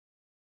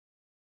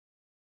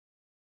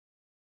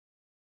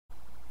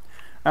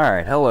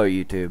Alright, hello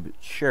YouTube.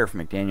 Sheriff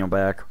McDaniel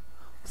back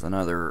with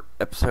another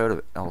episode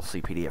of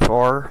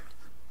LCPDFR.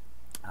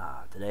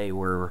 Today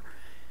we're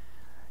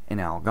in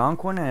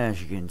Algonquin.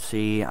 As you can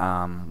see,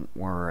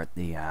 we're at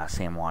the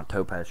San Juan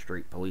Topaz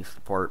Street Police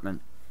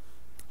Department.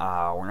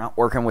 We're not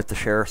working with the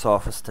Sheriff's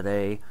Office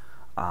today.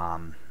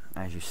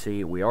 As you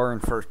see, we are in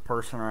first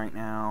person right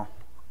now.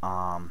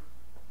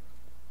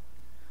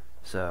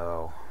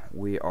 So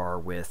we are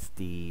with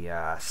the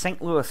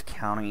St. Louis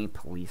County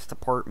Police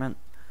Department.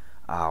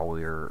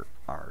 We are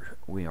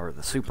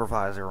the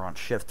supervisor on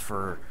shift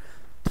for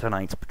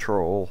tonight's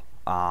patrol.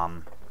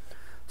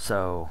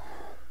 So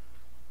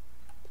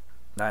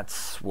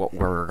that's what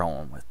we're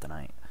going with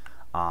tonight.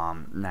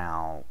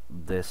 Now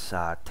this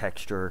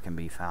texture can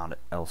be found at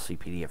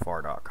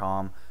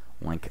LCPDFR.com.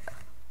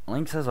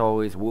 Links as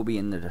always will be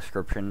in the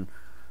description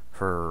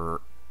for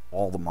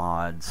all the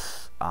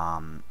mods.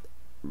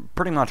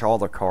 Pretty much all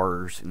the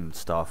cars and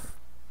stuff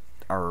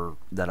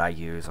that I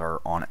use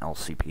are on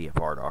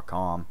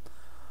LCPDFR.com.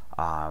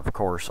 Of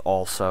course,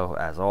 also,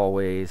 as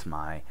always,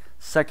 my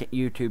second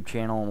YouTube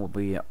channel will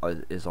be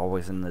is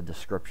always in the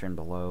description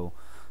below,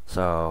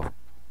 so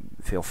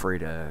feel free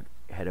to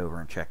head over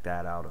and check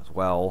that out as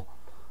well.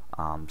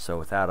 So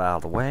with that out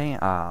of the way,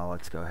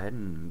 let's go ahead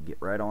and get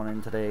right on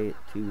in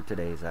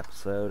today's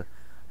episode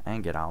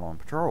and get out on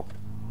patrol.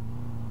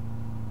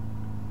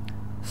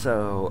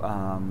 So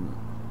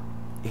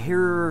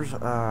here's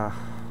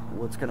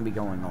what's going to be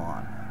going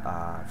on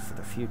for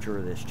the future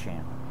of this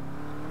channel.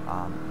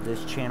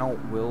 This channel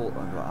will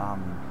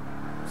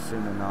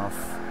soon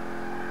enough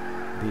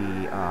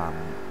be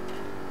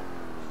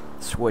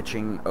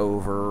switching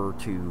over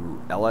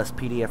to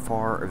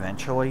LSPDFR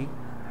eventually.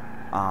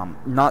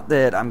 Not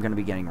that I'm going to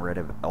be getting rid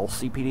of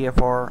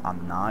LCPDFR.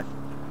 I'm not.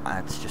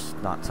 That's just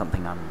not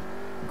something I'm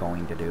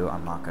going to do.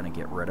 I'm not going to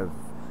get rid of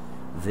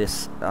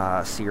this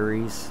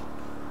series.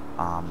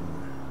 I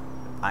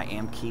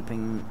am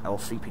keeping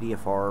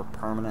LCPDFR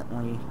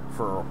permanently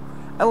for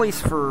at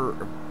least for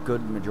a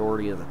good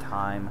majority of the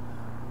time.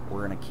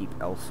 We're going to keep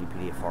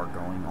LCPDFR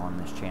going on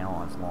this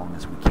channel as long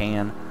as we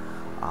can.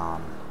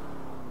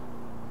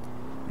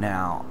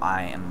 Now,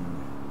 I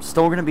am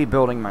still going to be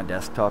building my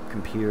desktop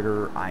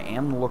computer. I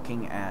am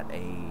looking at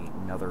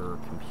another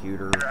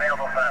computer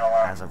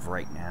as of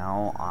right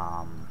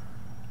now.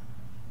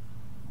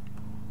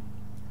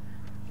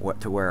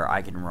 To where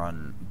I can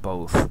run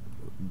both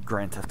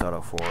Grand Theft Auto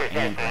 4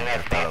 and Grand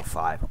Theft Auto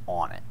 5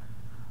 on it.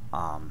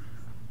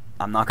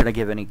 I'm not going to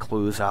give any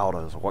clues out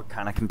as what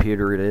kind of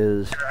computer it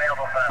is,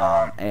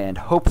 and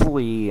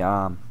hopefully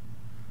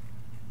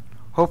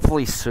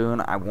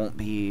soon I won't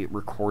be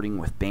recording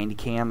with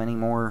Bandicam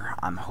anymore.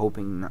 I'm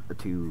hoping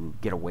to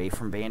get away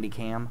from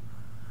Bandicam.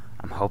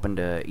 I'm hoping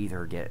to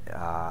either get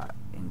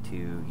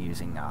into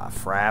using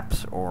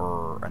Fraps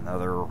or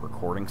another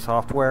recording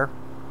software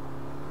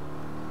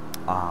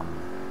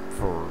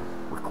for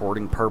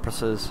recording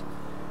purposes,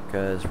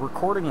 because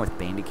recording with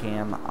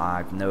Bandicam,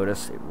 I've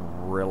noticed it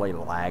really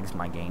lags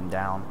my game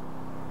down.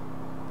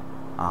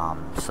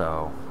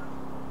 So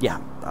yeah,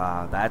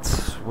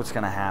 that's what's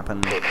gonna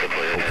happen.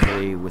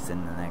 Hopefully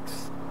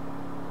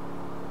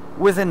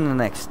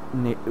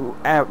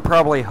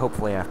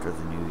hopefully after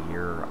the new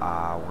year,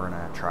 we're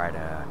gonna try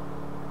to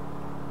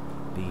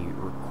be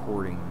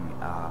recording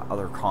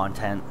other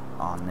content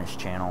on this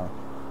channel.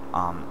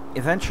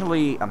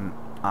 Eventually,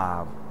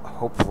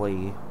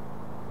 hopefully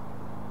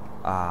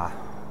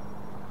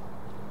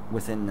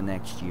within the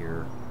next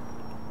year,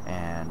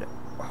 and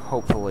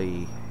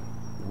hopefully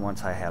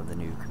once I have the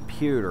new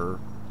computer,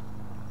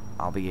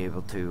 I'll be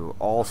able to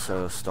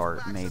also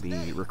start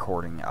maybe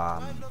recording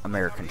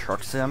American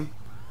Truck Sim.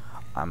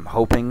 I'm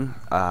hoping.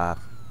 I'm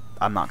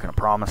not going to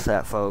promise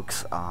that,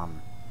 folks.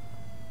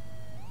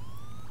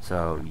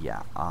 So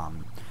yeah,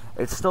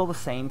 it's still the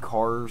same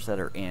cars that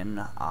are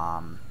in,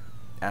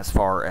 as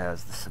far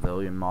as the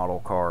civilian model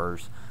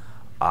cars.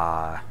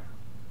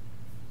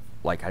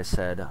 Like I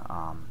said,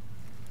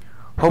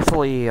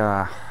 hopefully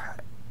for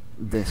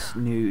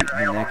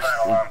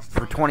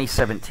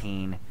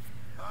 2017,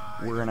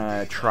 we're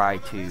gonna try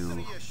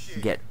to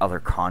get other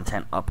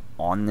content up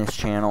on this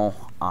channel.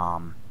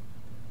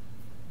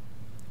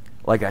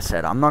 Like I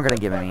said, I'm not gonna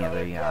give any of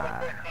the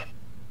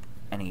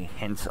any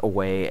hints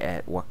away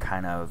at what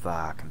kind of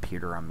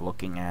computer I'm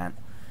looking at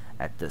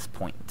this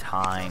point in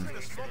time.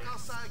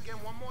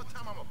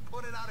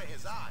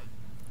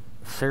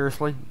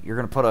 Seriously? You're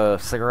gonna put a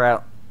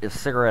cigarette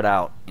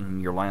out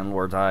in your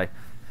landlord's eye?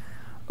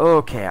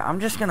 Okay,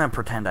 I'm just gonna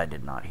pretend I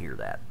did not hear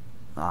that.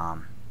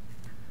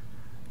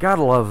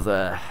 Gotta love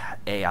the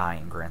AI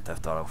in Grand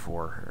Theft Auto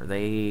 4.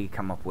 They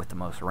come up with the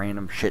most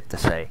random shit to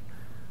say.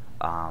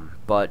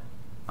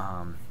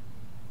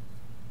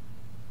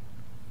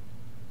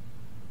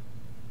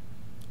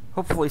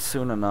 Hopefully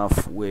soon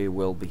enough we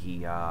will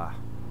be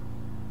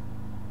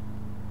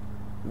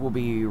we'll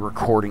be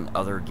recording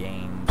other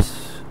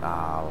games,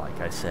 like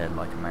I said,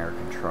 like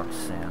American Truck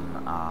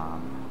Sim,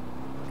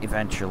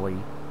 eventually.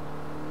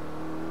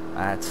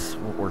 That's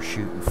what we're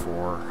shooting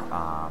for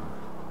on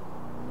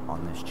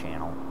this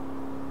channel.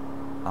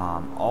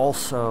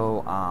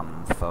 Also,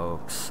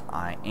 folks,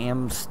 I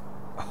am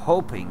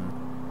hoping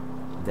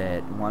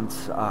that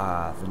once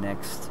that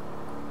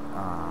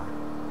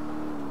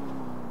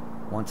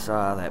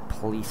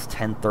Police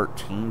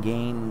 1013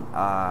 game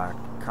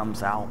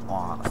comes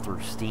out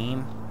through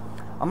Steam,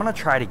 I'm gonna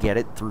try to get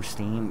it through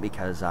Steam,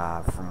 because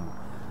from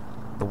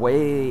the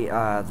way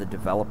the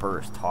developer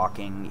is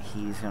talking,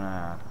 he's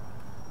gonna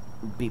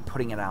be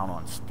putting it out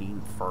on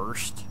Steam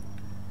first,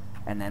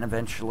 and then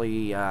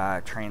eventually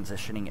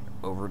transitioning it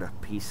over to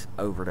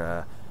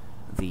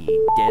the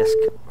disc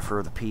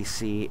for the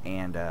PC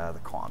and the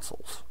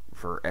consoles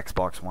for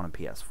Xbox One and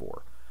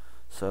PS4.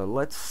 So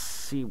let's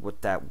see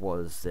what that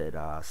was that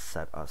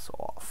set us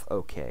off.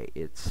 Okay,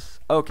 it's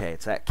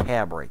that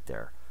cab right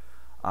there.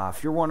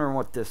 If you're wondering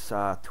what this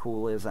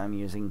tool is I'm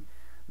using,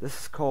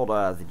 this is called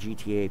the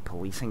GTA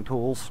Policing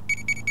Tools.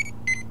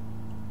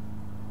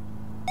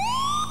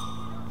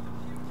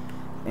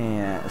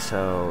 And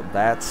so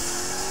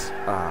that's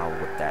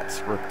what that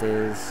script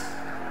is.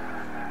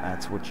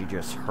 That's what you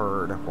just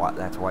heard.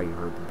 That's why you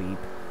heard the beep.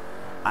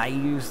 I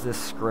use this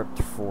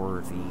script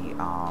for the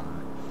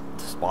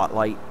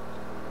spotlight.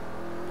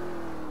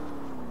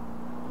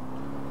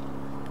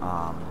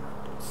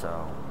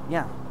 So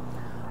yeah.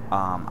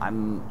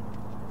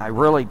 I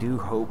really do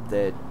hope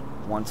that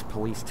once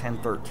Police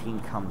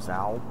 1013 comes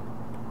out,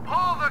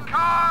 pull the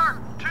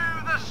car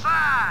to the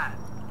side.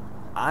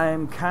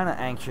 I'm kind of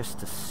anxious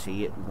to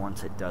see it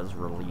once it does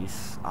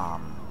release.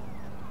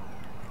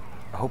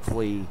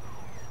 Hopefully,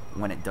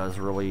 when it does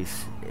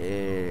release,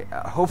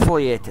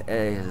 hopefully it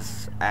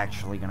is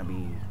actually going to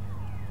be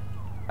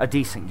a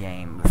decent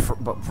game.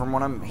 But from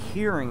what I'm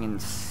hearing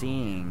and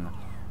seeing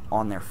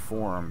on their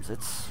forums,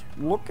 it's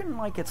looking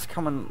like it's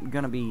going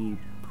to be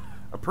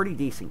a pretty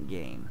decent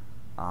game.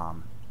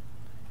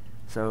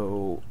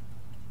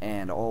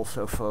 And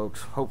also,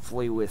 folks,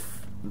 hopefully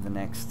with the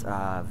next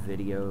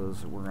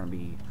videos we're going to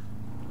be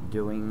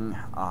doing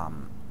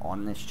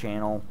on this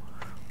channel,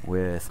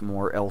 with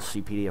more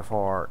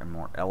LCPDFR and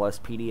more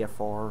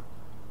LSPDFR,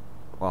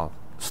 well,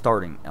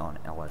 starting on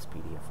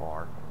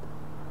LSPDFR,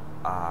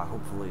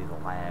 hopefully the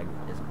lag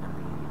isn't going to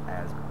be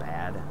as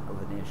bad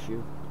of an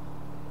issue.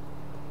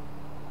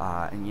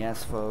 And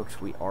yes,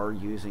 folks, we are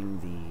using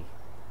the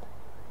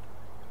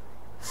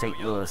St.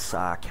 Louis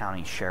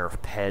County Sheriff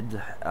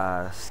PED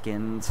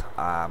skins.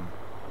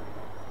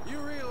 You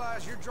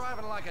realize you're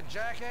driving like a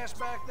jackass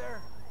back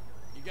there?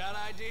 You got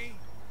ID?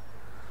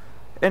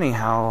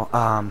 Anyhow,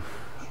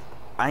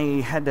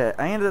 I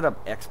ended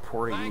up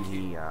exporting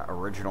the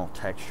original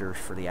textures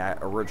for the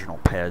original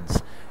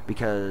PEDs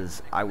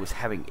because I was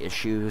having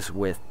issues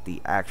with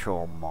the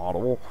actual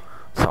model,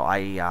 so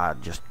I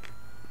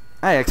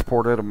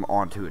exported them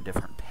onto a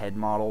different PED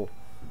model.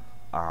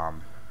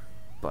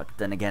 But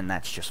then again,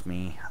 that's just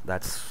me.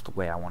 That's the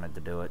way I wanted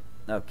to do it.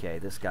 Okay,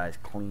 this guy's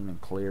clean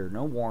and clear.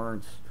 No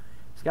warrants.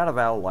 He's got a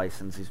valid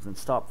license. He's been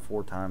stopped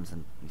 4 times,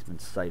 and he's been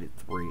cited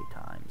 3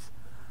 times.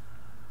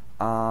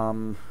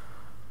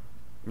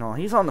 No,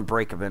 he's on the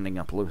brink of ending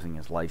up losing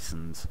his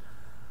license.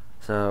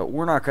 So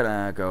we're not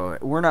gonna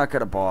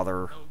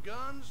bother. No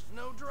guns,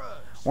 no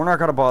drugs. We're not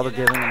gonna bother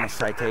giving him a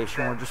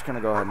citation. We're just gonna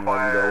go ahead and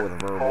let him go with a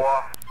verbal.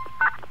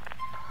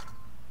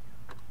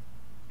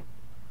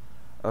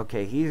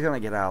 Okay, he's gonna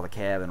get out of the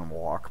cab and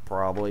walk,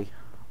 probably.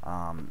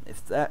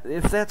 If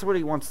that's what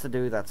he wants to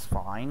do, that's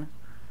fine.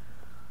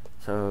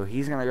 So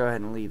he's gonna go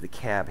ahead and leave the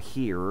cab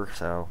here.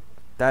 So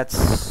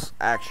that's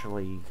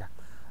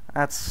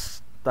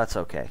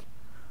okay.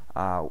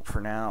 For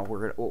now,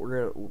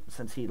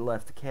 since he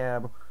left the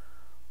cab,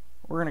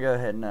 we're gonna go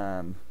ahead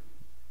and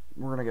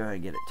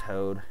get it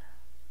towed. I'm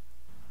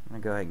gonna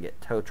go ahead and get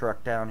tow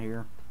truck down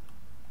here,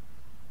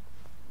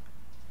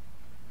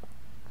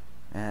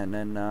 and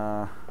then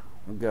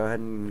we'll go ahead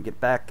and get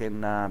back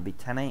and be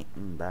 10-8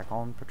 and back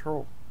on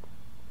patrol.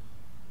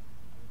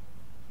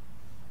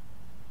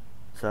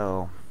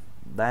 So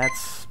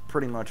that's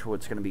pretty much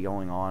what's going to be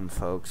going on,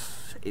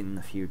 folks, in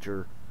the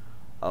future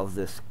of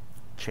this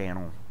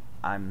channel.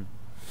 I'm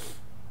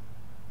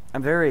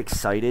very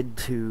excited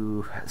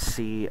to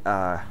see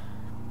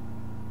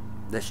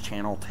this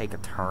channel take a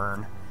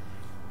turn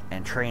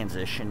and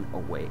transition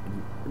away,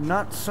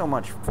 not so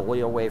much fully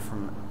away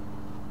from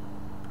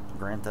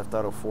Grand Theft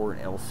Auto 4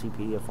 and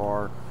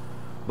LCPDFR,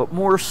 but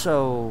more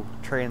so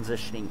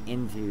transitioning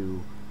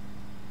into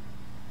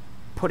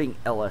putting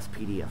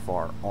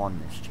LSPDFR on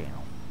this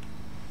channel.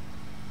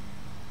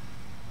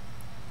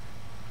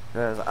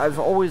 Because I've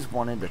always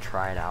wanted to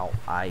try it out.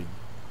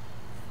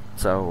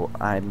 So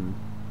I'm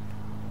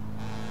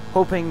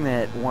hoping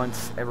that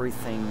once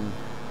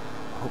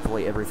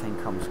hopefully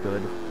everything comes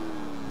good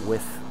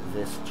with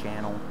this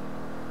channel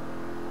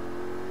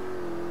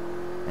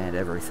and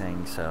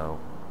everything,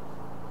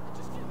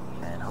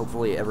 and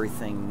hopefully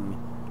everything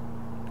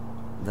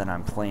that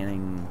I'm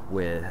planning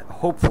with,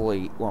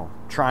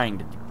 trying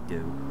to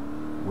do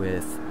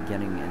with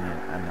getting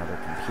another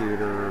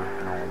computer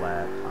and all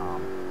that,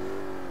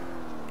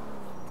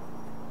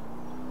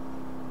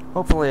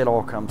 hopefully it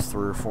all comes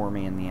through for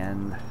me in the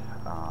end.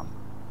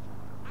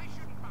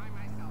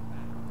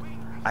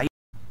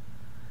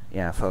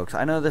 Yeah, folks,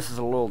 I know this is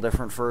a little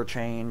different for a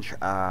change.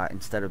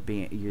 Instead of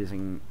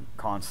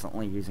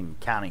constantly using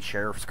county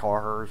sheriff's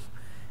cars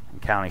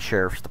and county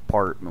sheriff's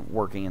department,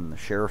 working in the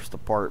sheriff's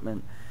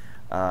department,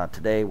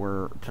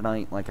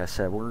 tonight, like I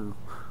said,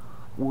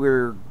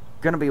 we're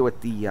gonna be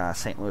with the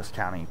St. Louis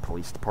County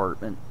Police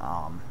Department.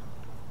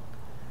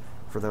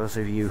 For those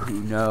of you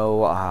who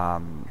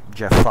know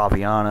Jeff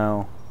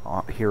Fabiano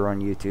here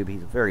on YouTube,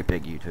 he's a very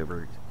big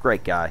YouTuber. He's a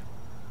great guy.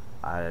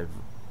 I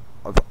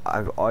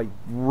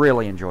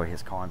really enjoy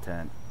his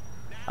content.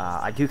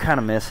 I do kind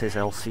of miss his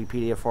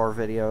LCPDFR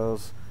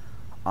videos,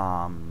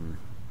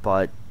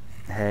 but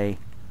hey,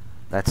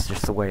 that's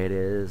just the way it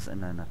is.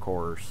 And then of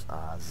course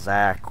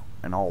Zach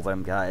and all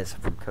them guys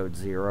from Code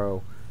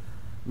Zero,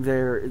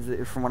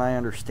 they're from what I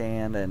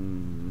understand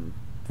and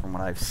from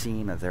what I've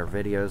seen of their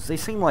videos, they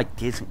seem like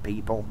decent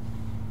people.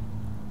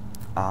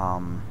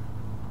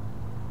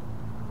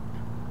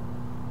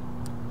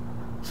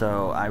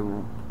 So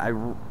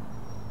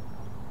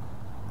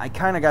I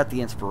kind of got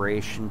the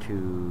inspiration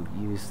to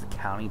use the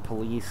county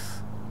police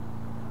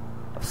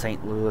of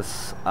St.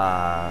 Louis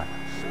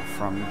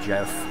from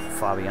Jeff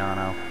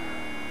Fabiano.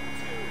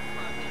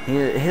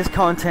 His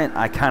content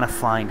I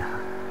find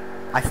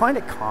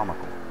it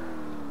comical.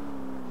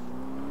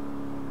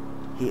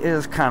 He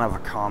is kind of a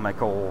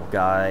comical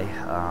guy.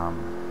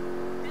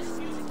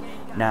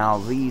 Now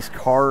these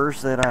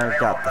cars that I've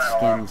got the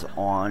skins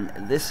on,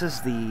 this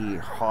is the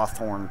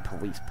Hawthorne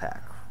police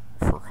pack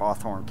for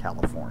Hawthorne,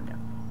 California.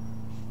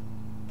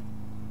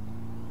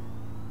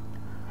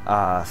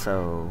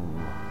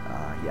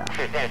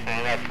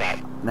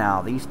 Yeah.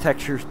 Now, these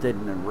textures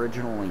didn't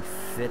originally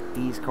fit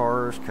these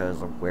cars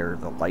because of where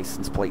the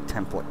license plate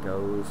template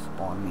goes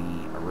on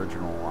the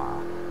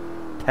original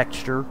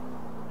texture.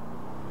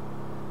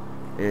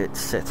 It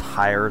sits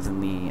higher than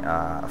the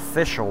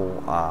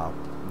official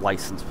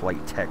license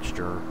plate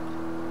texture.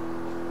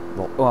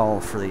 Well,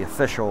 for the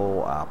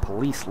official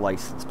police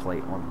license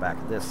plate on the back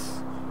of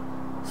this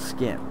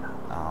skin.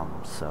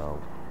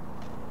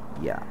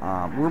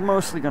 Yeah, we're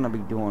mostly going to be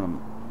doing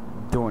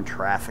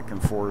traffic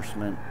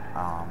enforcement,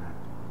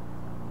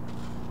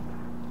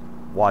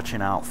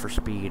 watching out for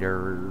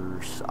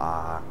speeders,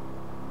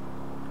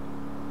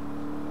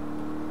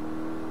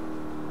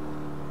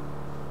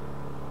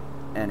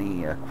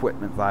 any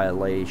equipment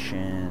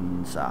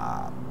violations,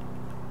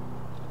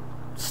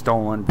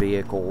 stolen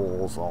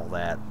vehicles, all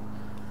that.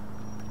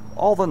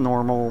 All the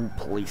normal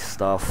police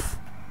stuff.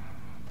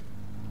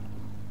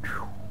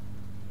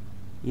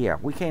 Yeah,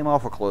 we came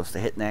awful close to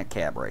hitting that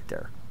cab right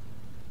there.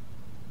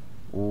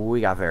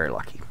 We got very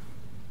lucky.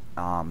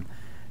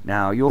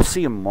 Now, you'll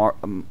see a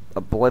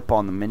blip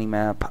on the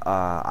mini-map.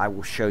 I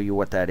will show you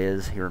what that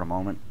is here in a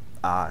moment,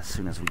 as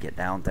soon as we get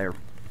down there.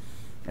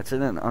 It's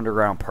in an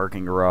underground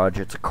parking garage.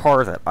 It's a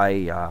car that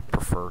I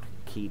prefer to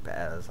keep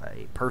as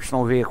a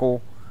personal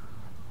vehicle.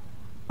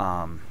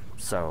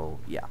 So,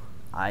 yeah,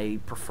 I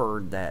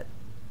preferred that.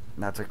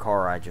 That's a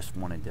car I just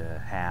wanted to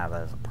have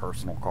as a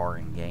personal car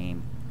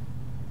in-game.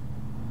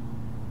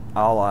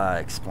 I'll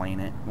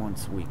explain it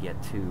once we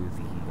get to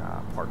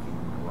the parking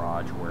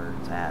garage where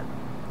it's at.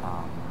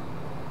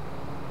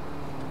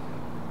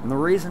 And the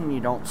reason you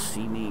don't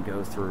see me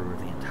go through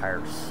the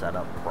entire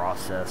setup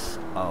process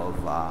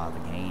of the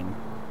game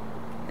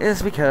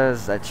is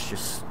because that's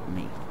just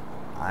me.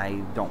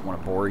 I don't want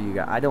to bore you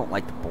guys. I don't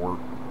like to bore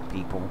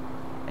people.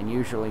 And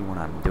usually when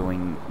I'm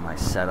doing my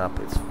setup,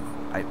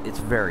 it's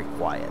very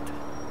quiet.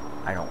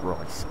 I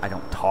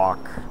don't talk.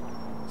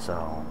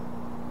 So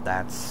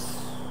that's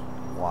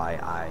why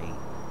I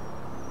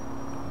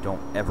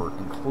don't ever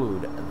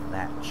include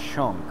that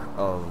chunk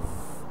of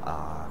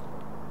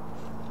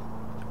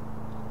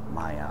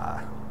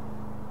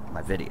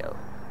my video,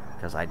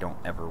 because I don't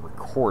ever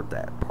record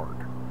that part.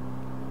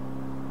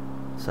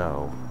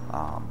 So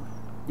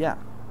yeah.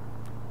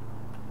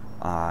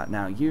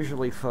 Now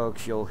usually,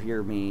 folks, you'll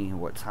hear me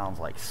what sounds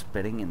like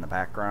spitting in the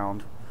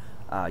background.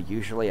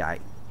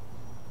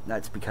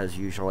 That's because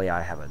usually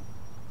I have a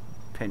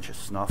pinch of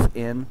snuff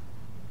in.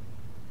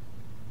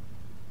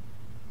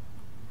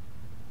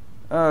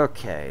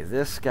 Okay,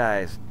 this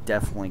guy's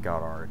definitely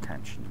got our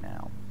attention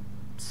now.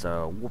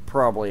 So, we'll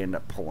probably end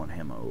up pulling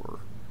him over.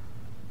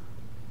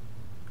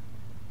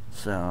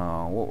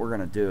 So, what we're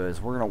going to do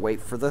is we're going to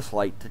wait for this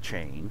light to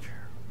change.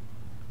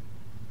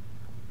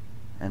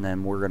 And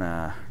then we're going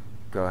to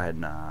go ahead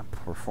and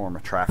perform a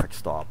traffic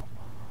stop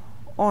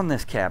on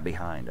this cab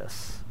behind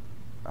us.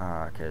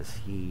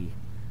 Because he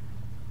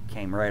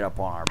came right up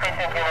on our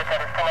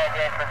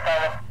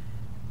bumper.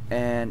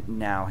 And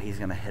now he's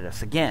going to hit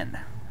us again.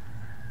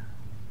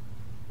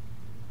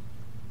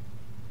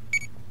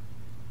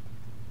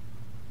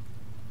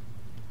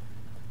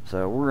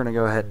 So we're going to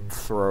go ahead and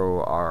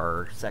throw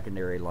our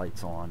secondary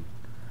lights on.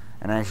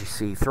 And as you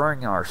see,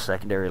 throwing our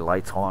secondary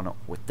lights on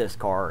with this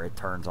car, it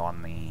turns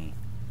on the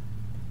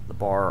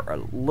bar, a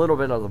little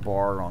bit of the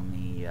bar on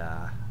the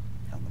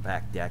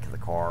back deck of the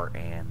car,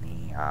 and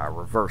the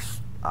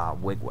reverse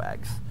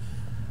wigwags.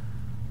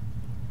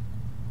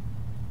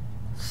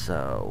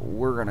 So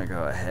we're going to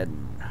go ahead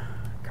and,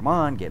 come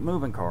on, get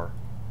moving, car.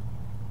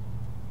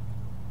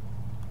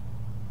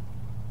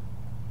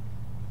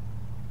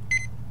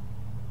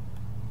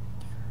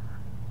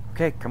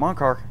 Okay, come on,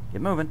 car. Get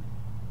moving.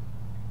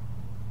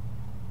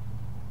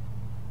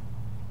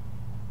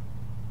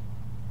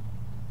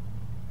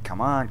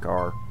 Come on,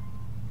 car.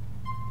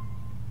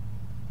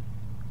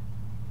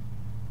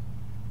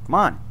 Come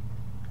on.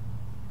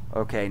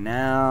 Okay,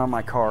 now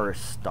my car is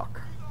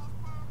stuck.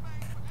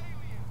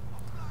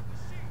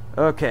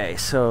 Okay,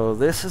 so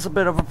this is a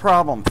bit of a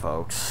problem,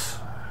 folks.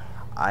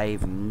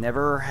 I've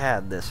never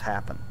had this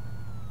happen.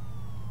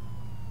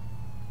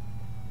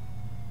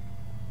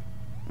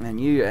 And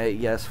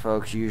yes,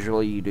 folks,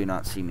 usually you do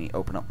not see me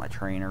open up my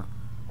trainer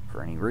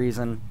for any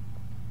reason.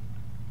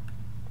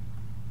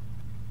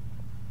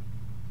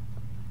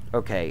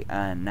 Okay,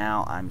 and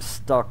now I'm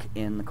stuck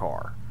in the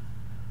car.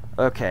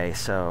 Okay,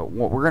 so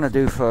what we're going to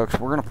do, folks,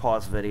 we're going to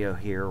pause the video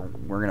here.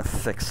 We're going to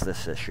fix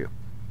this issue.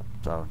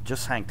 So,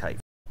 just hang tight.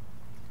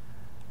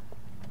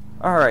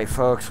 Alright,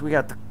 folks, we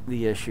got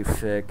the issue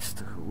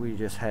fixed. We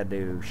just had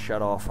to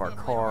shut off our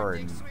car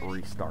and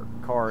restart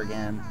the car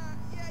again.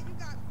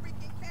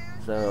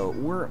 So,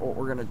 what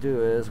we're going to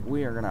do is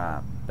we are going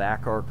to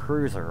back our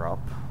cruiser up.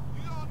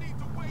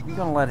 We're going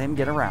to let him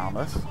get around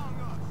us.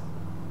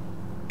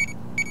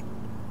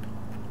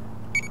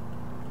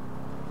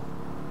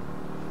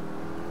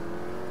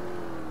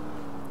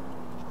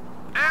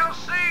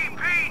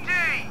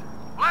 LCPD!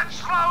 Let's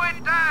slow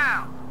it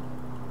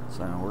down!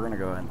 So, we're going to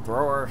go ahead and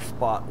throw our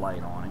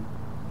spotlight on him.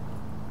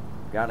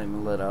 Got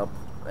him lit up.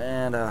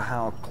 And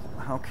how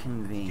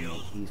convenient.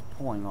 He's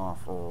pulling off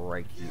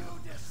right here.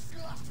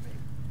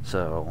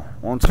 So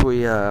once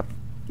we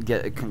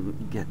get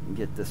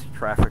this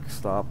traffic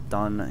stop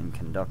done and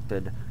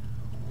conducted,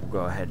 we'll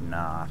go ahead and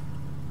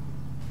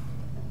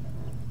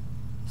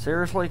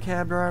seriously,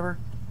 cab driver,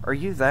 are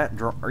you that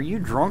drunk? Are you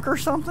drunk or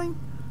something?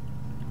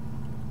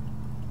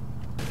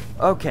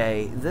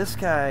 Okay, this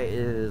guy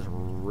is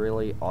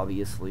really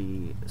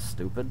obviously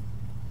stupid.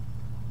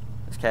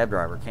 This cab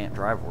driver can't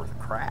drive worth a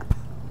crap.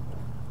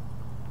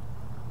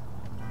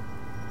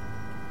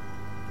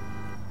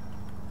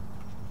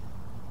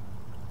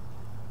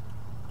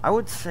 I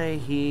would say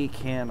he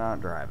cannot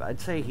drive. I'd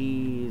say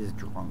he's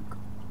drunk.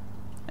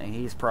 And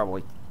he's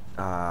probably,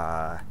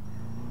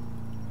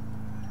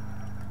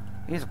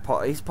 he's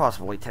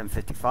possibly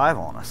 1055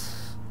 on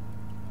us.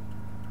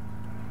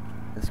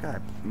 This guy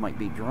might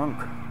be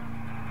drunk.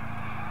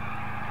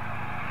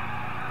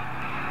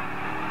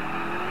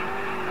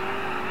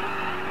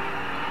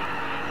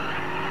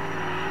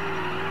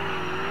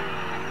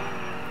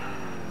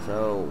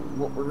 So,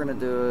 what we're going to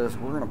do is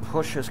we're going to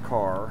push his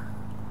car.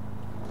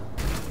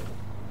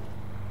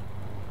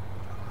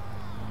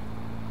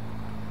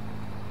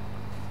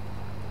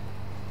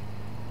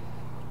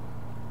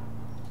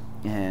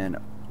 And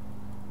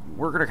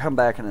we're going to come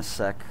back in a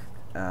sec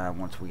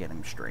once we get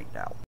him straightened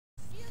out.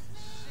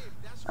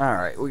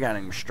 Alright, we got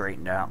him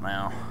straightened out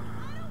now.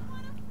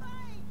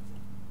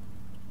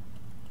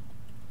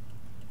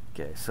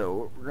 Okay, so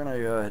what we're going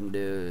to go ahead and do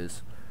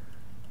is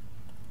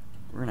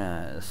we're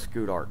going to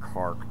scoot our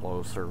car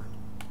closer.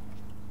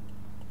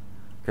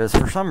 Because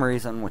for some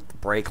reason with the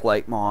brake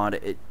light mod,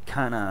 it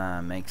kind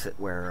of makes it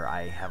where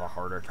I have a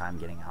harder time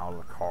getting out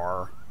of the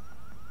car.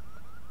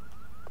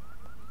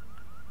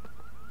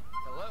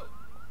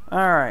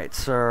 Alright,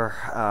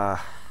 sir.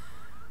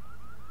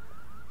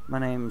 My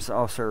name's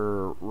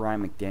Officer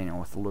Ryan McDaniel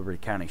with the Liberty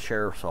County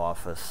Sheriff's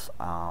Office.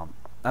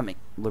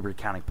 Liberty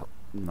County...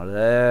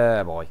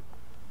 boy.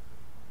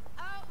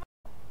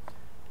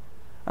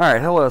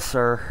 Alright, hello,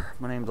 sir.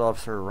 My name's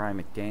Officer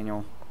Ryan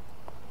McDaniel.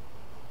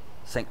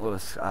 St.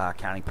 Louis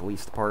County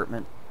Police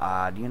Department.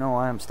 Do you know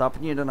why I'm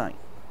stopping you tonight?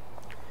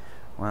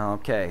 Well,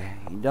 okay.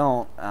 You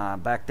don't.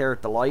 Back there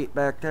at the light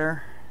back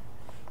there,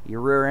 you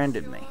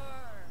rear-ended me.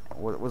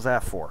 What was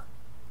that for?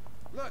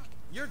 Look,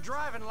 you're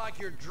driving like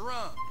you're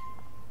drunk.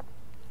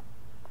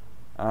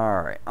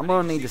 Alright, I'm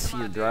going to need to see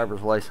your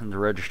driver's license,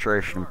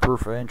 registration, and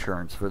proof of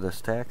insurance for this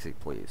taxi,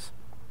 please.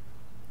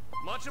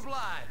 Much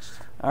obliged.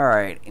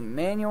 Alright,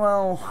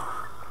 Emmanuel.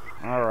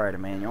 Alright,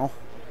 Emmanuel.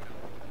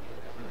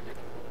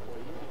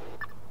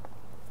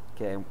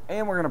 Okay,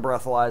 and we're going to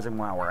breathalyze him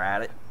while we're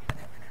at it.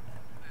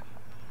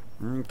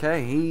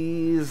 Okay,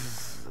 he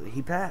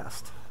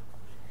passed.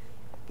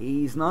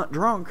 He's not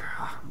drunk.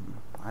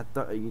 I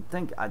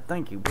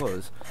think he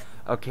was.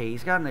 Okay,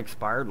 he's got an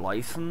expired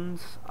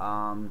license.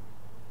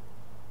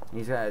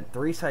 He's got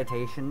 3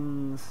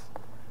 citations.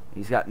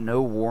 He's got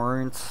no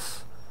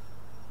warrants.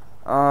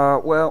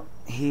 Well,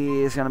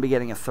 he is going to be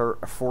getting a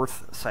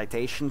 4th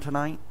citation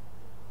tonight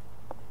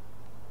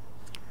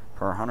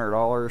for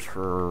 $100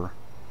 for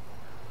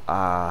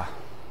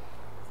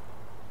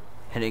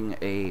hitting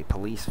a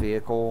police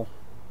vehicle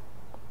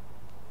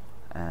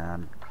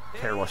and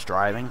careless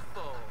driving.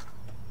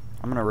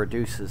 I'm going to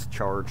reduce his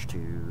charge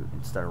to,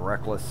 instead of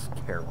reckless,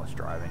 careless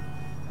driving.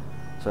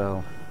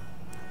 So,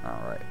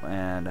 alright,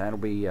 and that'll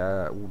be,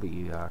 will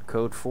be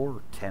code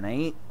 4,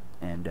 10-8,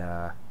 and,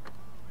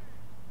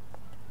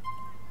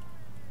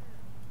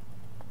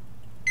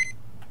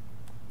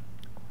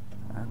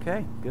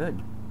 okay,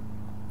 good.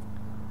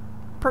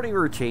 Pretty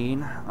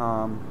routine.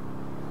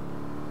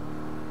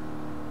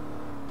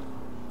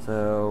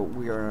 So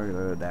we are going to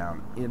go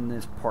down in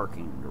this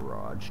parking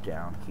garage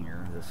down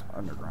here, this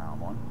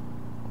underground one.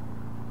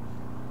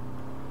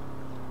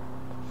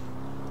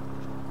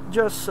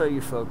 Just so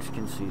you folks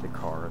can see the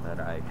car that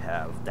I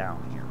have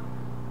down here.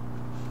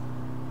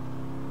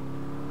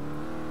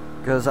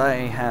 Because I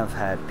have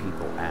had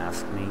people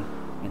ask me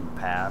in the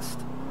past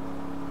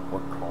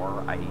what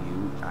car I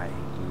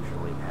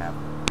usually have,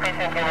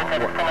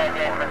 what car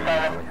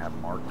I usually have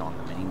marked on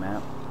the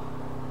mini-map.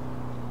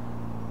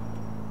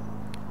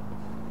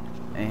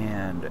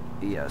 And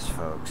yes,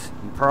 folks,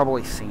 you've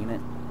probably seen it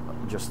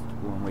just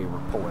when we were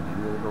pulling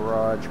into the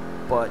garage,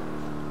 but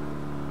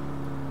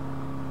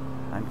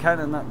I'm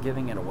kind of not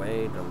giving it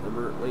away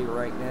deliberately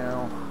right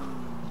now.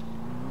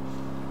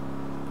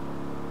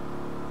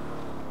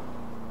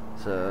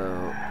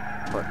 So,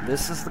 but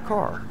this is the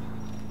car.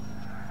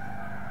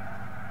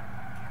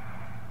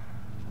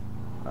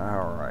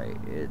 Alright,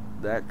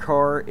 that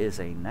car is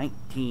a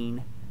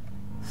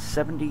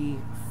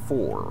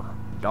 1974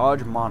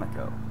 Dodge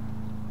Monaco.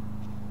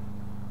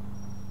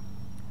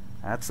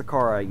 That's the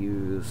car I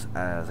use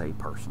as a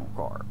personal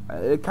car.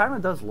 It kind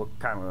of does look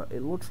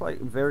it looks like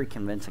very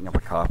convincing of a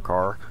cop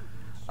car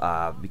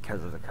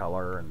because of the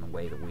color and the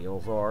way the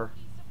wheels are.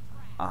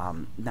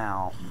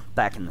 Now,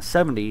 back in the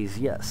 70s,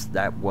 yes,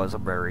 that was a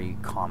very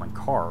common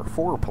car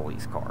for a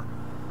police car.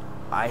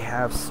 I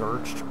have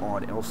searched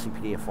on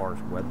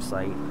LCPDFR's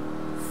website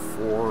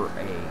for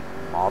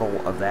a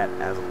model of that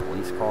as a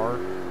police car.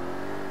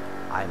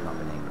 I have not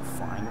been able to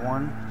find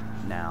one.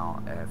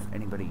 Now, if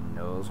anybody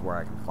knows where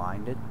I can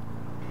find it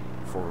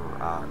for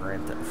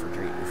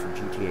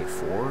GTA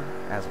 4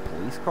 as a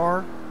police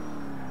car,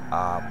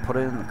 put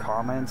it in the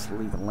comments.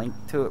 Leave a link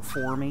to it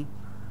for me.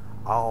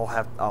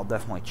 I'll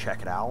definitely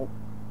check it out.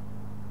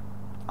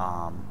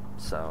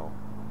 So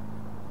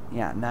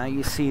yeah, now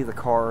you see the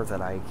car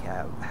that I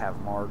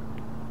have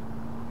marked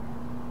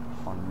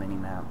on the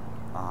mini-map.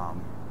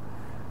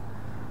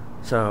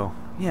 So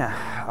yeah,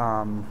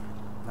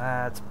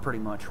 that's pretty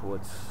much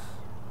what's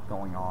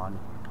going on.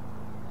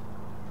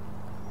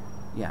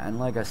 Yeah, and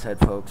like I said,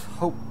 folks,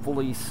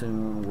 hopefully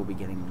soon we'll be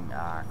getting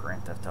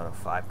Grand Theft Auto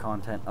 5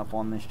 content up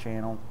on this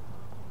channel.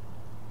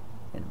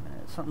 Wait a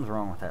minute, something's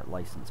wrong with that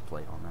license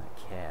plate on that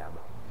cab.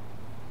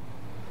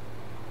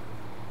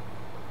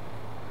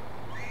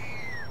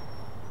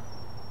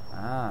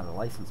 Ah, the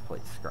license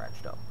plate's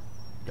scratched up.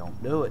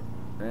 Don't do it.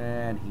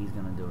 And he's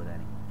gonna do it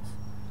anyways.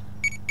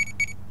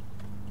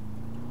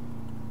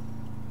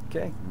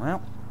 Okay,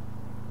 well.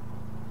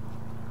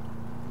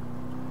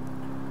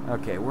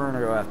 Okay, we're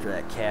gonna go after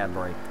that cab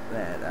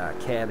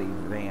caddy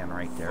van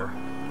right there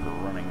for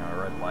running a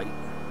red light.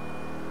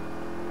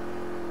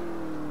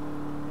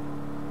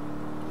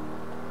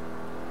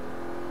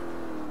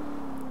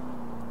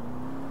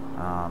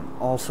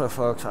 Also,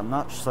 folks, I'm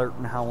not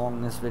certain how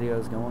long this video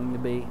is going to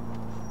be.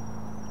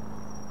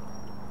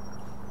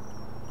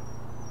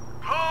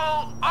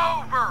 Pull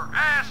over,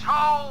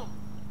 asshole!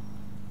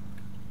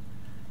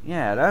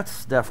 Yeah,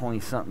 that's definitely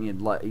something you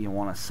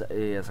want to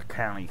say as a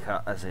county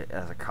as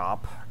a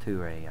cop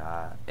to a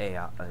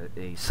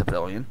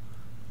civilian.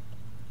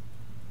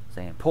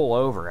 Saying "pull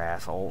over,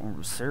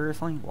 asshole."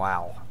 Seriously?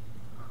 Wow.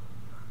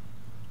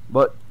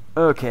 But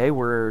okay,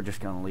 we're just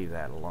gonna leave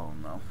that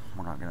alone, though.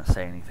 We're not gonna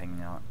say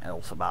anything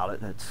else about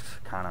it. It's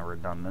kind of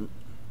redundant.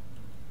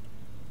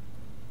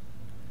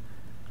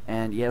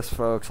 And yes,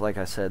 folks, like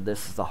I said,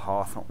 this is the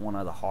one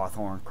of the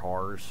Hawthorne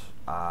cars.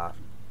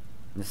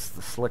 This is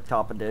the Slick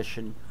Top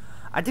Edition.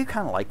 I do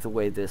kind of like the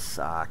way this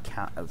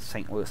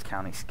St. Louis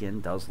County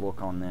skin does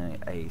look on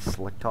a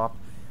Slick Top.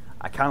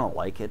 I kind of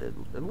like it.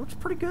 It looks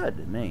pretty good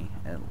to me,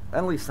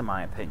 at least in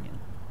my opinion.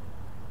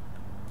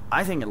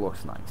 I think it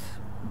looks nice,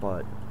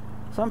 but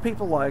some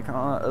people like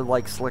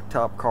Slick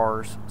Top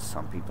cars.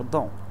 Some people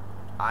don't.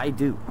 I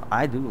do.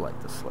 I do like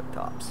the Slick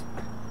Tops.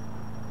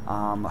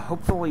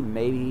 Hopefully,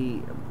 maybe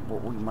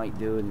what we might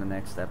do in the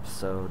next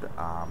episode,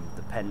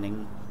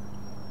 depending,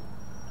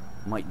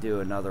 might do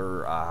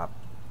another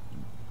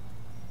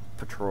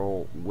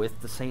patrol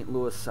with the St.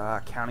 Louis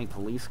County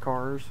police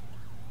cars,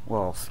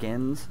 well,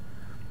 skins.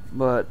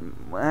 But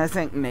I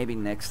think maybe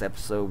next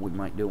episode we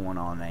might do one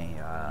on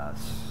a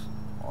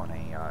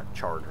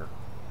Charger.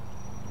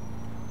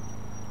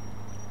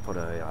 Put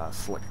a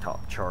Slick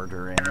Top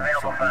Charger in or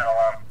something.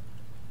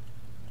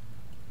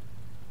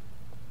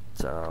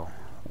 So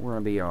we're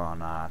gonna be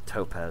on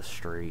Topaz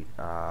Street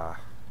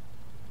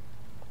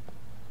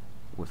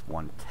with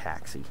one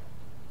taxi.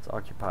 It's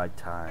occupied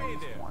time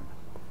is 1.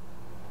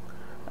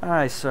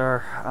 Hi,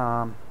 sir.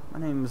 My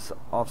name is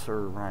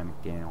Officer Ryan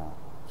McDaniel,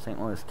 St.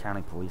 Louis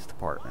County Police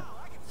Department.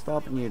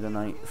 Stopping you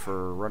tonight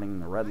for running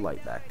the red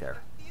light back there.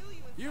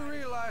 You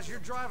realize you're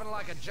driving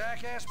like a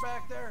jackass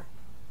back there?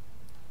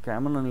 Okay,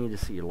 I'm gonna need to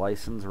see your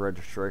license,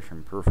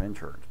 registration, proof of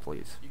insurance,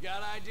 please. You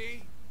got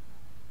ID?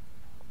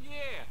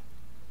 Yeah.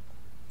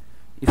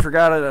 You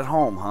forgot it at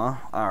home, huh?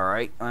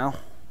 Alright, well.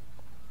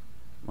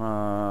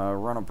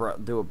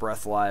 Do a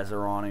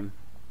breathalyzer on him.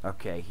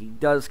 Okay, he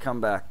does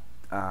come back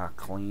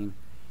clean.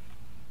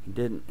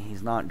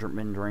 He's not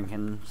been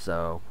drinking,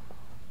 so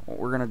What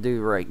we're going to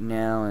do right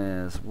now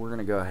is we're going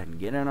to go ahead and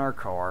get in our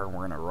car.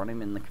 We're going to run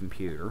him in the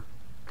computer.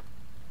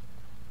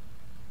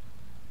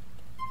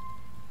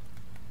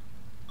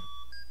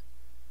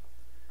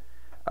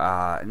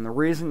 And the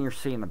reason you're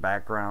seeing the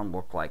background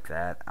look like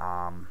that,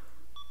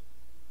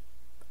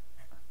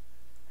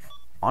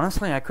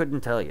 honestly, I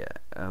couldn't tell you.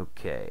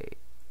 Okay.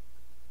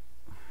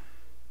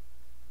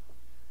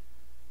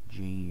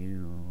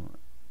 GU.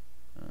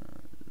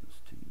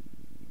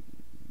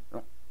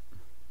 Oh.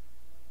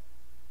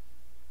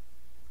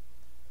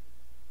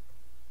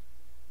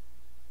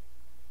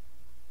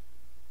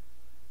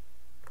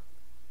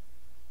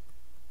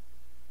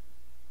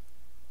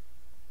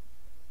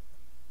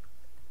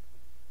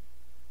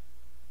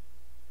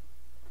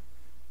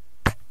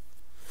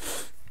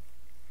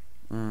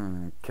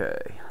 Okay.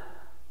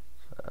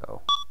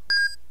 So.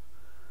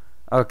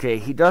 Okay,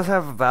 he does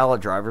have a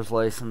valid driver's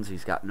license.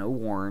 He's got no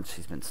warrants.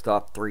 He's been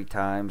stopped 3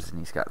 times, and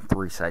he's got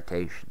 3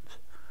 citations.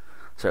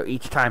 So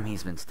each time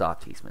he's been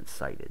stopped, he's been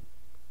cited.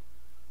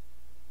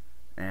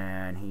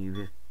 And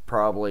he's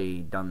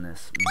probably done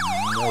this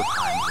more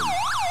times than you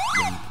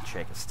can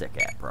shake a stick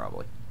at,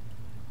 probably.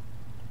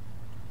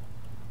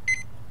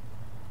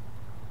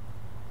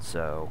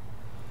 So,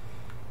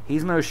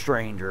 he's no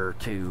stranger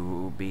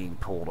to being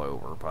pulled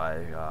over by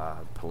the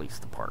police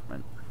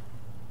department.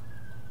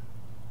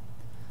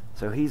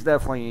 So he's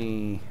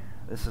definitely,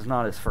 this is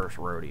not his first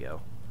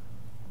rodeo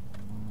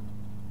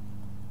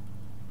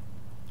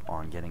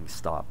on getting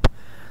stopped.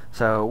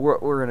 So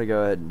what we're going to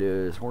go ahead and do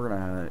is we're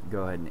going to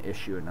go ahead and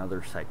issue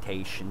another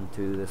citation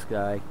to this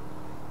guy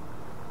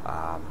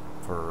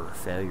for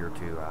failure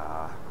to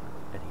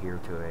adhere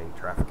to a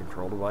traffic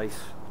control device.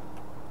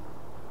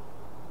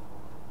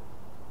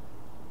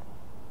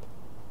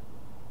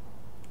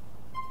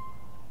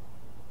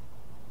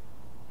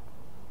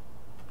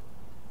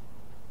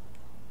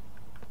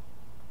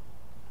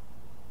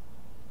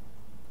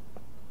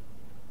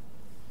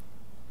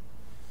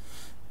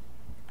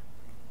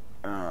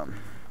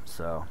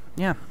 So,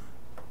 yeah.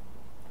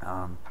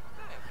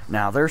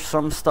 Now, there's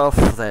some stuff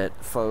that,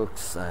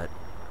 folks, that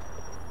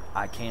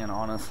I can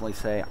honestly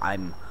say,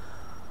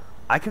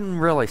 I can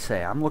really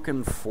say I'm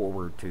looking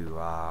forward to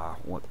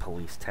what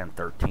Police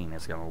 1013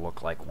 is going to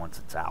look like once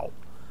it's out.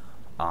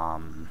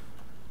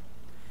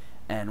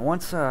 And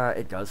once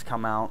it does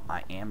come out,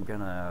 I am going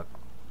to...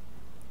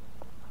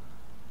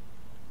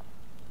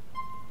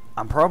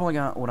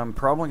 what I'm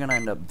probably going to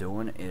end up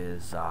doing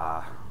is...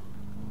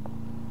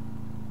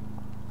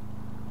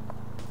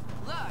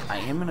 I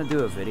am going to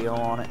do a video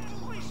on it.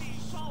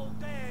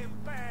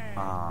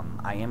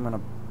 I am going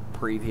to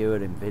preview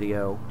it in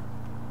video,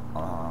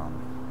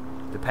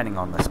 depending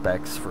on the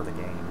specs for the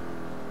game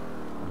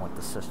and what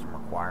the system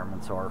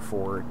requirements are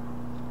for it.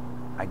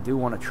 I do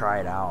want to try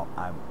it out.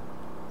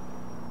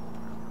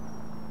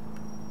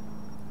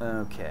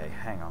 Okay,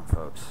 hang on,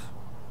 folks.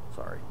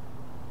 Sorry.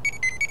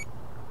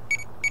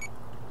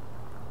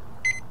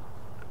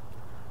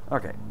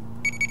 Okay.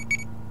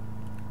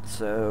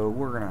 So,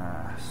 we're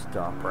gonna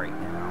stop right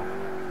now.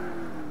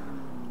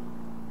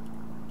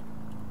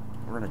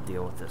 We're gonna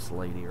deal with this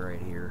lady right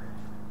here.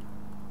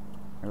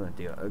 We're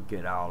gonna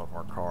get out of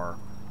our car.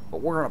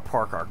 But we're gonna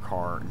park our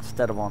car,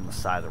 instead of on the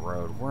side of the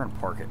road, we're gonna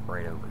park it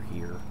right over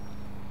here.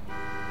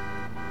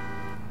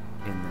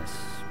 In this...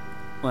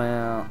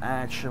 Well,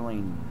 actually,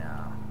 no.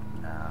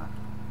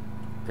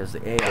 Because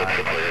the AI is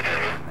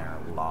in there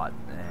a lot,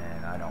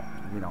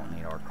 and we don't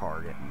need our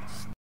car getting...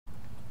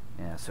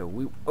 Yeah, so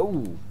we...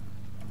 Oh!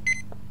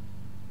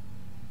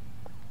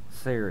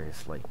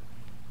 Seriously.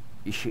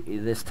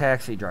 This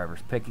taxi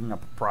driver's picking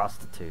up a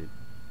prostitute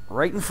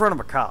right in front of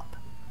a cop.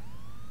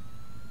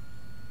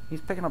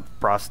 He's picking up a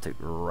prostitute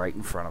right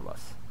in front of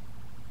us.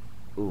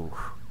 Ooh.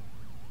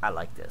 I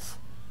like this.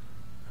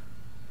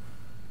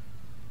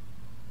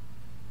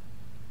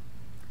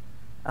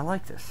 I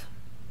like this.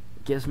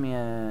 It gives me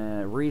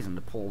a reason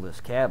to pull this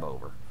cab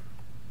over.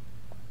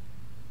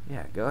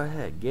 Yeah, go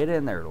ahead. Get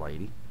in there,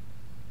 lady.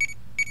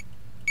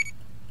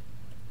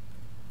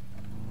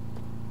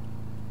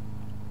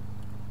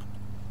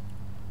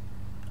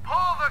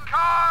 Pull the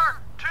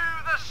car to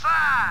the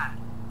side.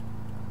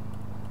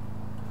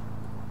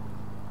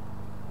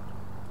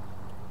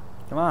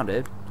 Come on,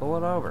 dude. Pull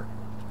it over.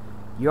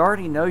 You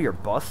already know you're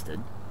busted.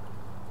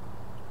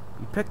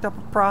 You picked up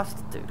a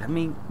prostitute. I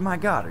mean, my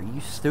God, are you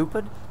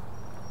stupid?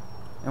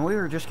 And we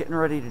were just getting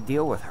ready to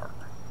deal with her.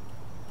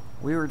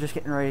 We were just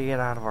getting ready to get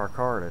out of our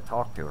car to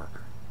talk to her.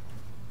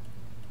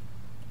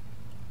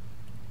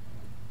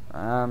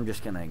 I'm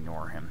just going to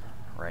ignore him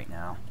right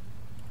now.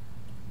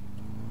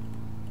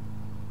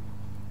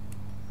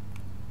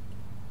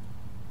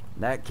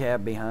 That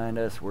cab behind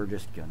us, we're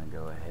just going to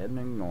go ahead and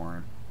ignore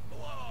him.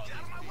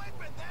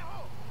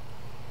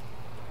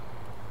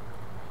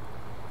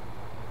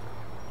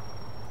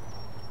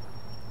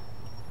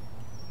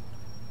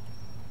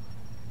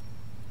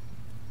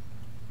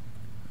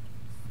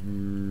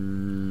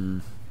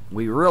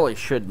 We really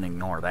shouldn't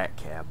ignore that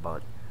cab,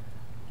 but...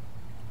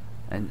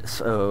 And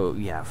so,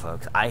 yeah,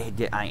 folks, I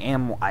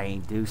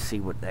do see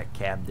what that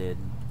cab did.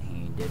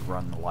 He did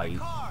run the light.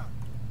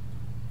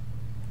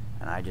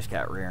 And I just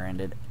got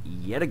rear-ended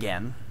yet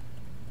again.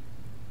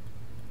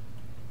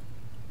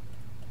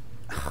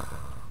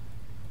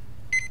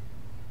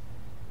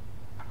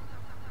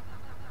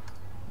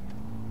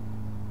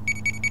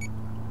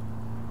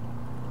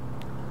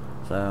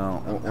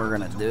 So what we're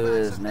gonna do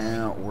is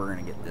now we're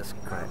gonna get this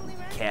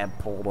cab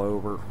pulled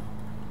over.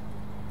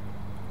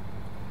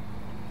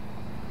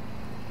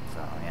 So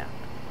yeah,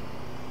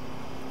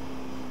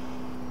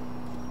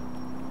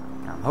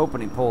 I'm hoping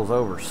he pulls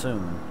over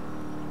soon.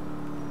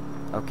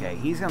 Okay,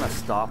 he's gonna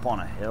stop on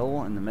a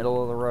hill in the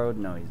middle of the road.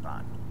 No, he's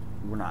not.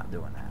 We're not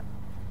doing that.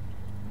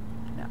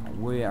 No,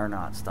 we are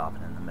not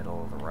stopping in the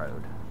middle of the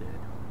road, dude.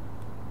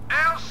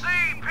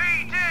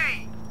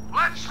 LCPD!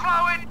 Let's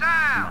slow it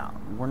down!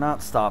 No, we're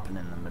not stopping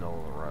in the middle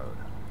of the road.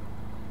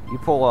 You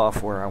pull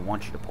off where I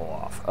want you to pull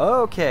off.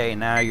 Okay,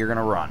 now you're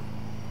gonna run.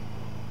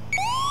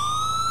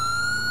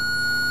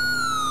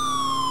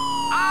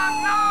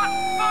 I'm not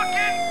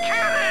fucking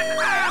kidding,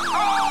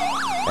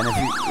 asshole! And if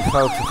you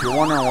folks, if you're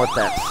wondering what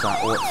that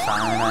what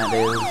siren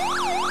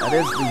that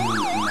is the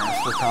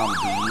Mastercom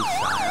B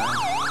siren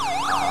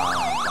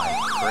by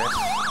Chris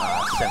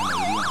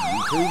 780 on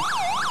YouTube.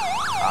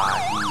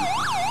 He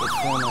is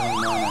formerly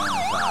known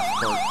as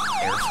Sport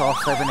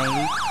Airsoft 780.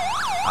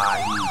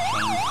 He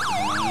changed his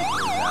name.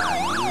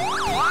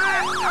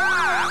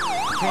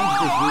 He changed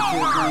his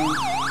YouTube name.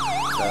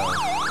 So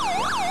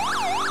yeah.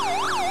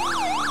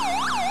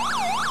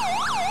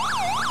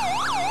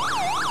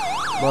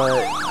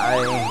 But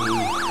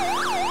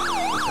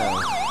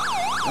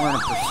we're in a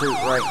pursuit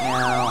right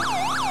now.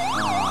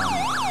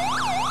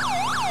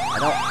 I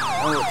don't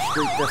know what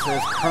street this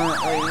is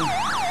currently.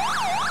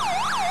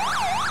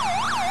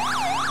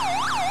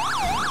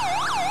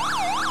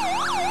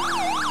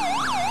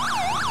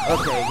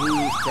 Okay,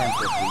 he's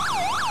 1050.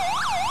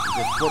 He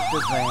just flipped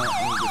his van and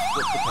he just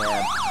flipped the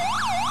cab.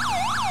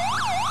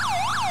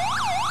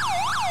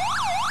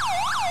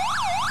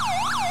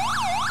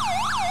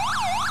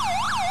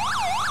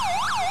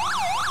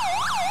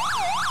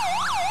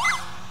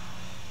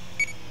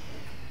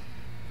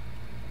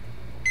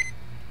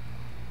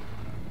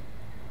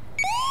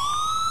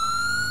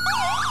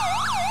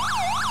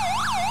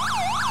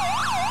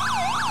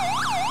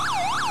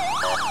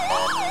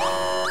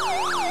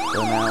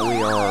 So now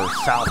we are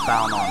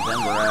southbound on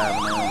Denver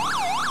Avenue.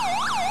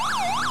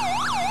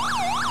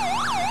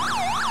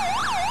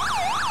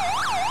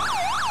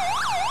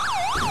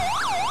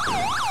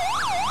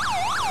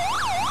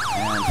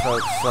 And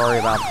folks, sorry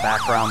about the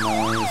background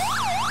noise.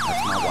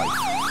 That's my wife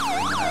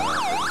screaming at her,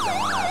 or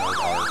yelling at her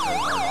daughter because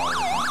our daughter's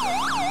not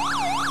listening.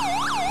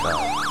 So,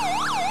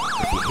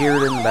 if you hear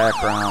it in the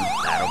background,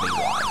 that'll be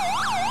why.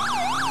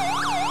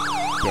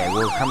 Okay,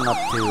 we're coming up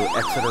to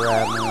Exeter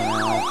Avenue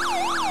now.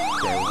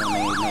 Okay, we're going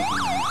to be making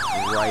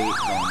right,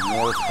 going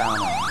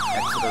northbound on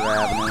Exeter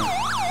Avenue.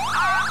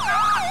 I'm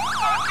not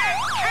fucking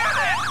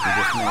kidding, We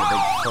just made a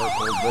big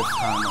circle this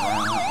time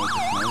around. We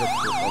just made a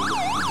circle.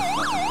 We just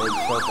went in a big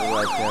circle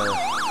right there.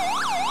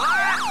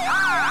 Last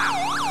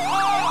time!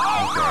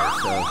 Pull Okay, over!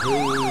 so he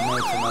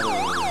makes another.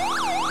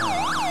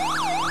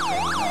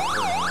 Okay, we're not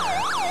hurting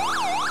that.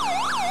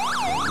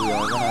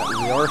 Okay, we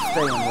are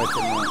staying with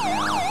him right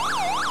now.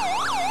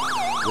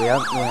 We're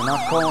not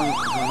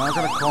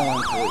gonna call in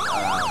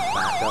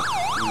backup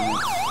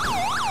units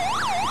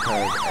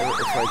because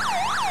it's like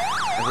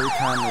every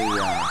time we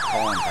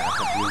call in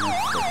backup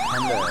units, they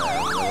tend to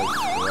really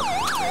screw up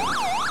the gate.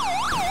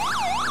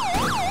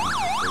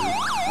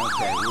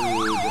 Okay,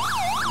 we just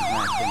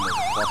smacked into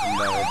the fucking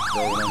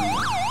building.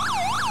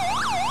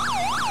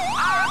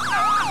 I'm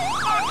not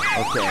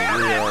fucking Okay,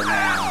 we kidding, are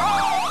now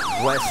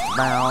asshole!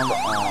 westbound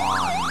on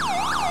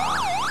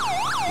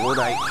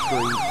Wardite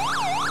Street.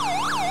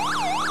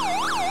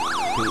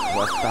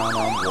 Westbound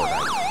on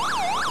Wardite.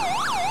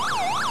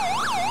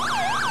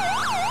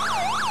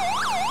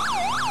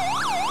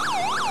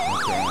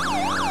 Okay,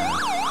 and we're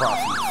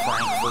crossing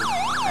Frankfurt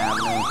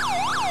Avenue.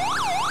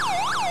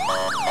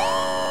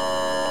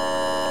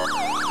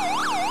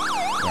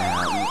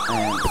 Yeah,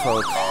 and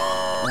folks,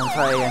 once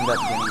I end up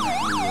getting that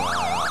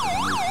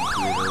new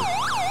computer,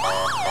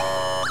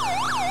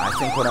 I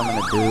think what I'm going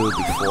to do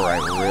before I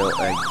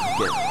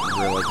get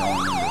really going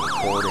into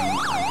recording,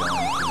 I'm going to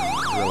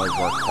really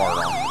work hard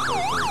on the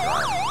Code 3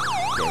 driving.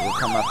 Okay, we'll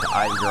come up to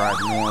Ivy Drive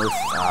North,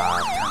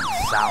 turn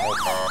south,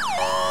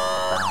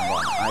 bound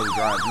on Ivy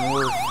Drive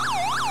North.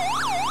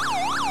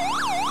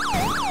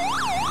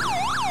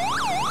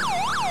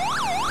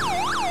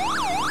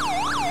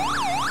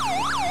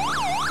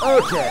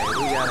 Okay, we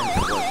got him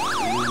flipped.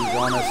 He's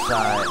on his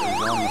side,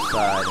 he's on the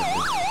side of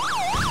the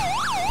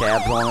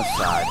cab's on his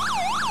side.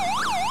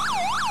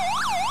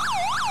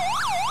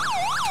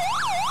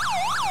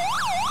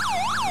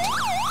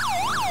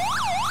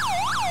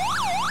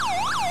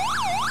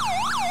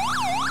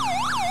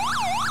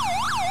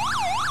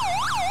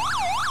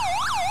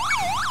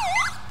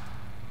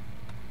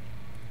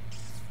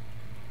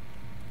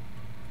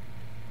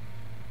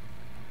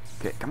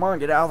 Okay, come on,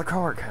 get out of the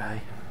car,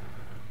 Kai.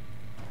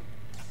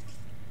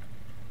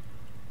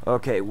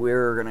 Okay,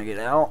 we're gonna get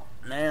out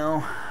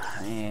now,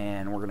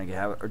 and we're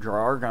gonna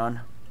draw our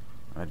gun.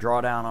 I'm gonna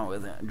draw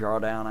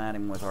down at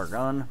him with our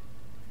gun.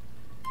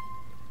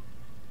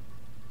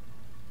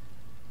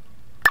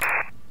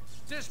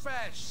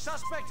 Dispatch,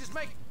 suspect is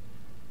making...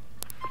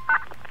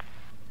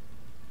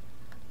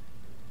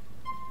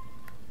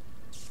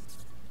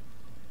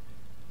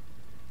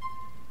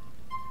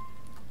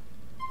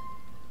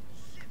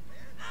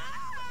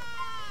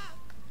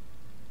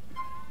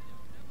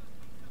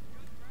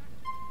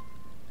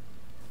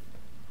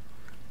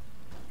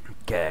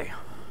 Okay.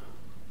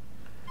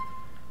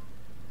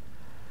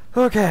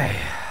 Okay.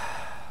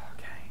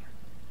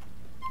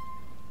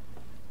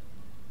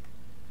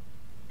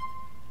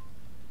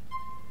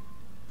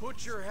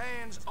 Put your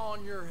hands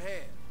on your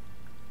head.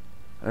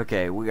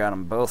 Okay, we got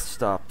them both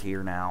stopped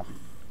here now.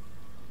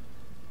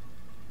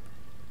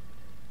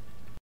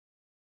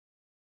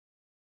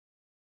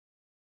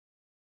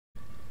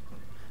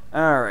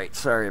 Alright,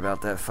 sorry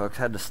about that, folks.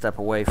 Had to step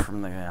away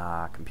from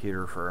the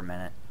computer for a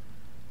minute.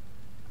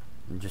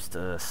 Just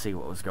to see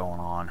what was going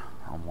on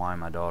why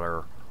my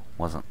daughter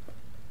wasn't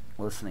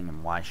listening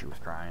and why she was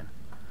crying.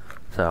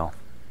 So,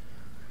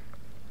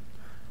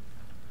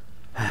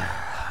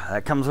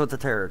 that comes with the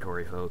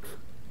territory, folks.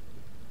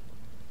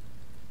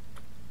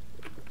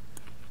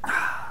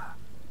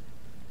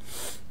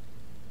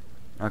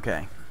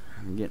 Okay,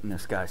 I'm getting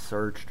this guy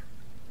searched.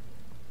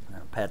 I'm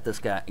gonna pat this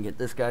guy, get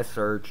this guy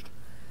searched,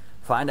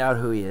 find out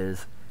who he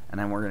is, and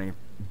then we're gonna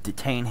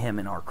detain him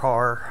in our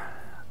car.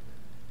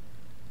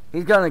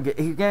 He's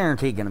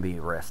guaranteed gonna be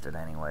arrested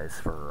anyways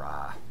for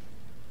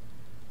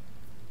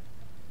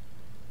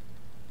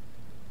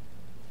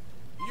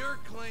You're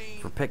clean.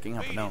 for picking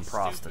up a known Beat it,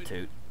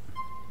 prostitute.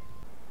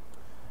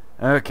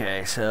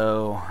 Okay,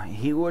 so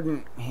he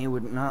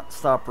would not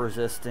stop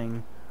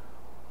resisting.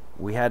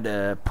 We had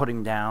to put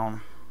him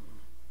down.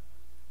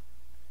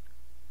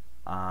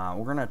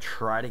 We're gonna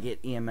try to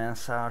get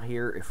EMS out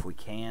here if we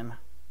can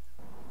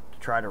to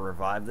try to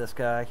revive this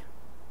guy.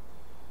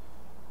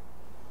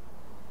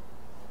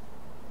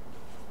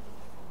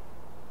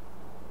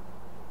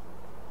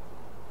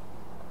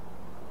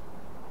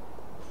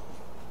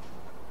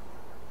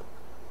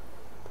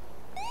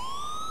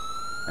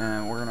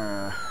 And we're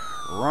gonna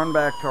run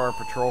back to our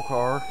patrol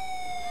car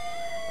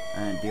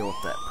and deal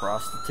with that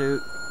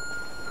prostitute.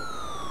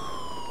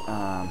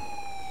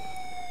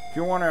 If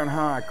you're wondering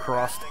how I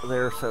crossed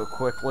there so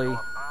quickly,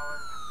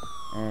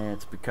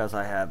 it's because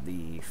I have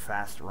the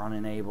fast run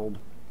enabled.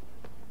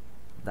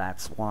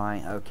 That's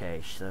why.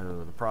 Okay,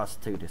 so the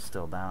prostitute is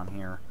still down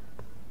here.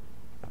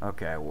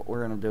 Okay, what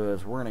we're gonna do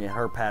is we're gonna get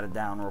her patted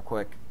down real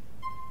quick.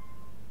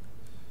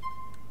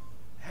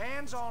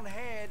 Hands on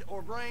head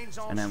or brains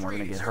on And then we're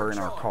gonna street, get it's her your in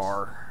our choice.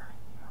 car.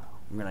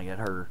 I'm gonna get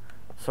her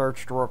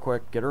searched real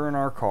quick, get her in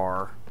our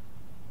car,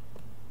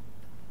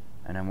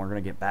 and then we're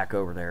gonna get back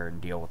over there and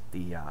deal with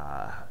the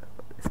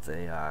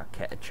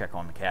check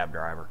on the cab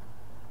driver.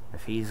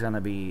 If he's gonna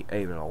be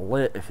able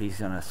to if he's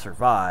gonna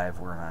survive,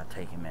 we're gonna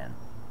take him in.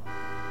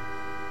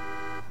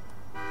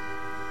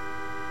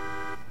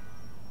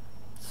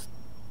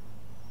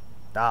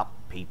 Stop,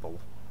 people!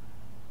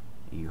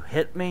 You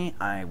hit me,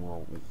 I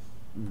will.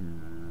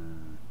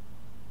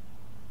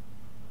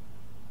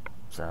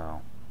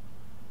 So,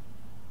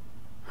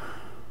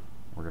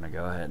 we're gonna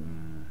go ahead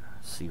and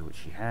see what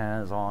she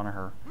has on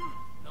her.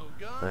 No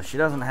guns, So she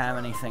doesn't no have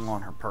drugs. anything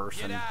on her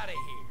person. Get out of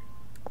here.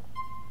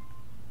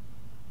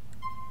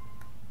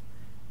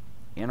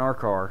 In our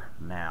car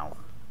now.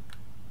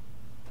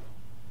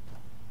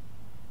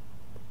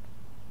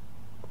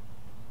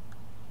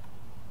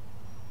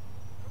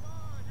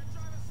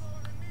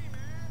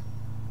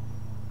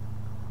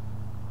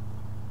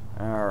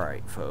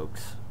 Alright,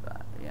 folks.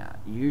 Yeah,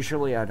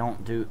 usually I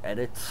don't do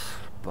edits,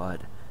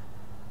 but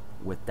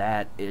with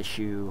that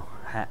issue,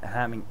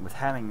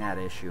 having that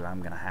issue,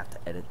 I'm gonna have to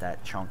edit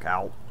that chunk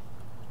out.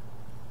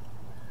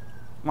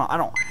 Well, I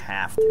don't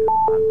have to.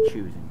 I'm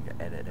choosing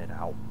to edit it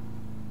out.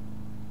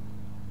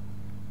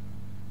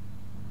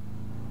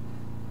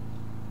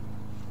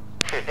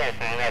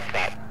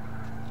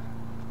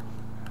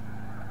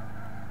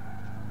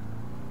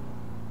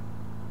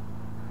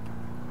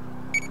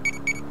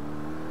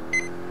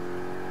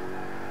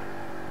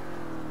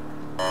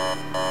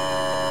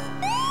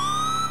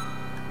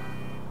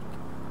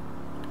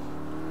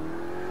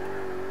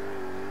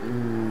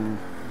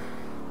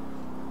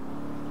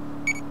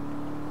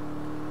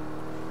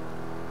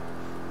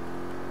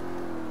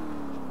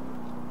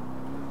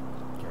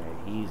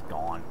 He's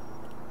gone.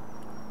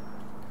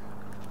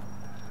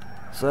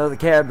 So the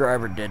cab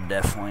driver did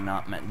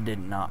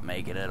not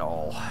make it at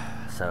all.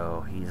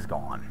 So he's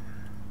gone.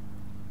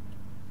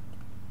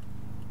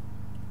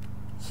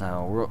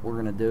 So what we're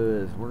gonna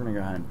do is we're gonna go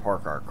ahead and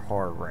park our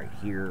car right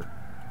here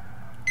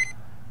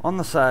on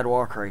the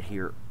sidewalk right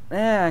here.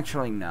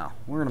 Actually no,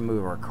 we're gonna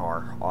move our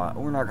car.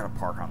 We're not gonna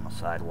park on the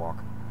sidewalk.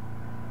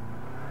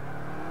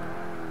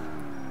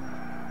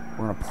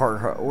 We're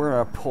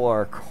gonna pull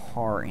our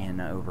car in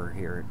over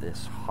here at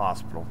this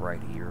hospital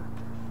right here.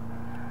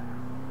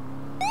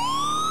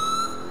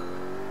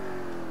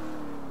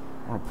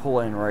 We're gonna pull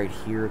in right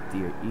here at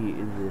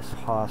this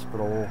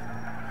hospital.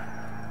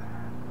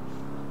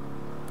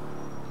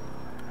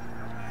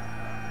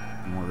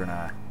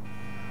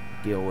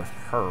 deal with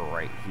her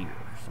right here,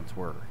 since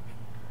we're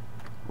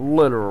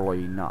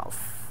literally not,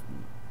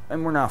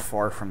 and we're not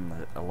far from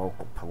the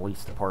local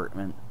police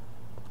department.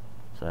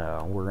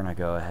 So we're gonna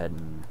go ahead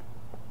and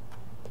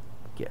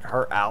get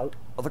her out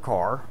of the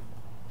car.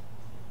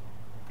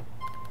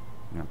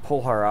 I'm gonna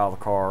pull her out of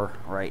the car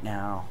right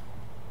now.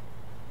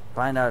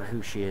 Find out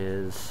who she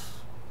is,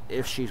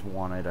 if she's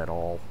wanted at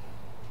all.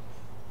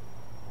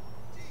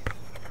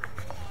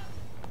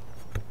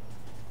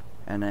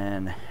 And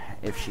then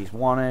if she's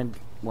wanted,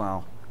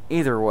 well,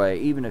 either way,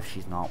 even if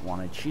she's not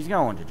wanted, she's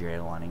going to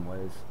jail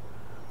anyways,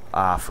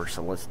 for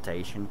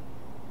solicitation.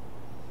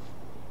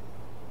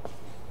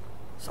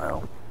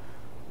 So,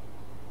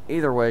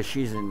 either way,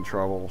 she's in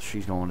trouble.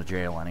 She's going to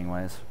jail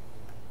anyways.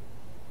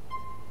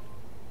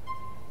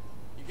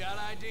 You got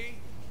ID?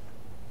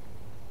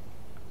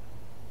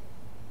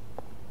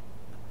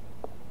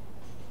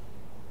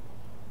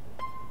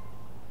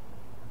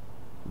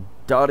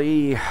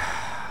 Dottie.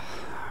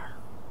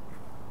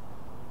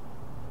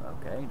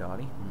 Okay,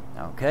 Dottie.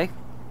 Okay.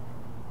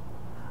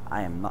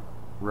 I am not...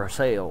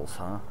 Rosales,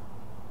 huh?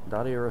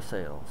 Dottie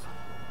Rosales.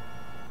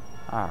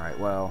 Alright,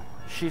 well,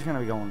 she's going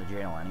to be going to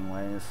jail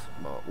anyways,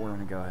 but we're going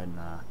to go ahead and,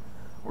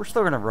 we're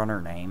still going to run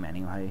her name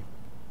anyway.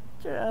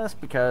 Just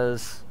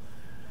because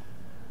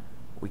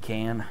we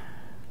can.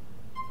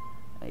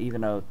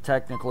 Even though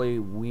technically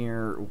we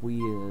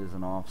as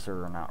an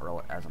officer are not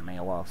really, as a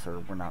male officer,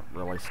 we're not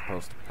really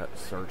supposed to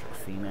search a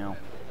female.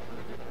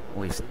 At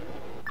least,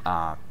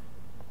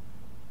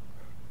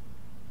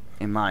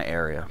 in my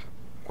area,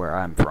 where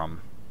I'm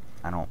from,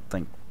 I don't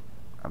think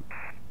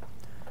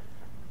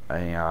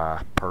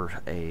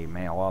a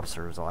male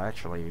officer is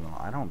actually,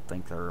 I don't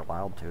think they're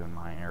allowed to in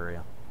my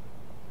area.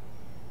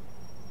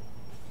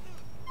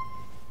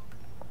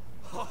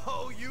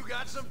 Oh, you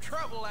got some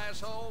trouble,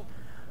 asshole.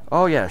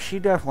 Oh yeah, she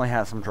definitely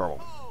has some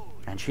trouble.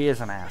 And she is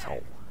an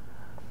asshole.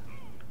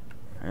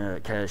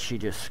 Because she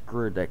just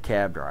screwed that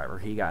cab driver.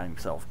 He got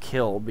himself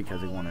killed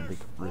because he wanted to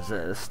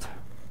resist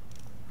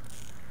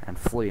and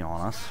flee on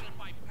us.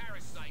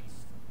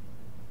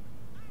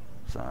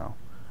 So,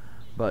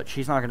 but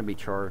she's not going to be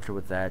charged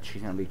with that.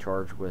 She's going to be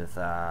charged with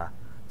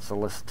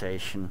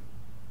solicitation.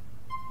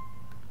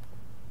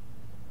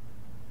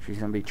 She's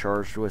going to be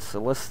charged with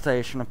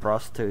solicitation of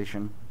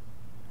prostitution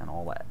and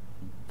all that.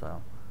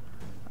 So,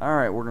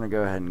 alright, we're going to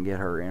go ahead and get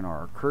her in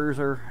our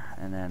cruiser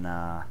and then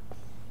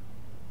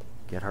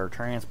get her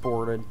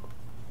transported.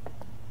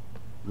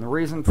 And the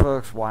reason,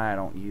 folks, why I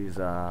don't use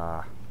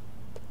a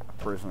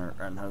prisoner,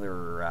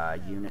 another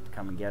unit to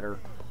come and get her,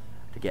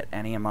 to get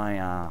any of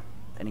my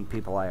any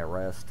people I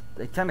arrest,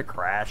 they tend to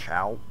crash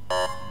out.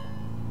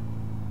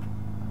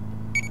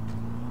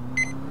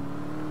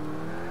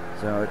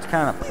 So it's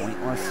kind of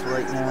pointless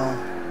right now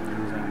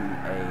using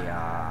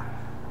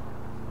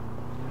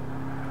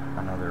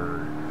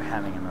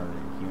having another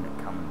unit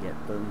come and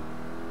get them.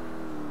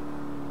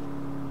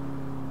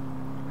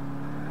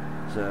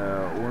 So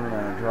we're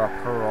gonna drop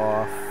her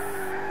off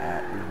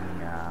at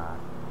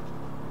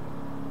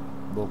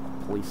the local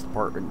police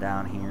department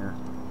down here.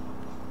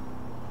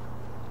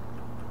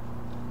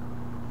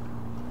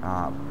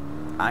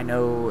 I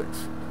know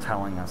it's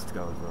telling us to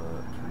go to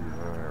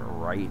the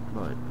right,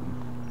 but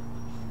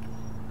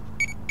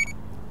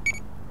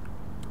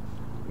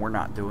we're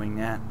not doing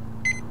that.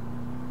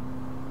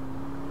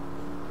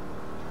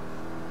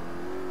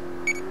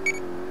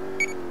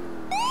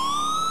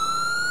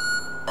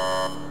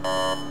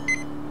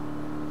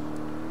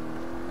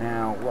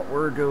 Now, what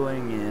we're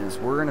doing is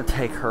we're going to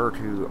take her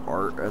to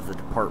the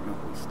department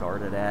we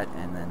started at,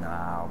 and then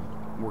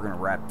we're going to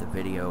wrap the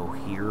video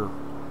here.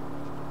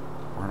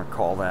 We're going to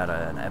call that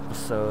an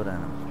episode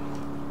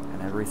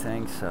and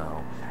everything.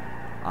 So,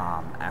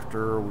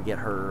 after we get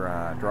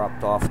her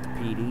dropped off at the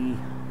PD,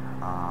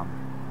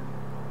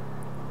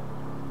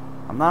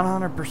 I'm not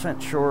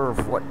 100% sure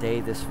of what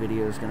day this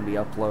video is going to be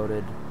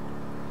uploaded,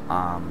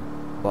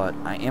 but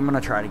I am going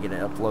to try to get it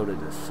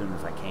uploaded as soon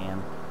as I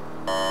can.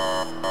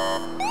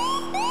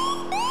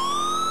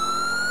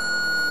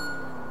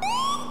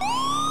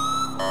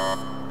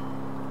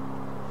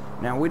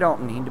 Now, we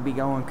don't need to be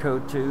going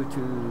code 2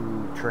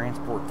 to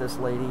transport this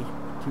lady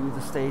to the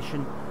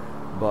station,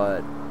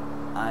 but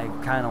I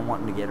kind of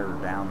wanting to get her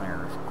down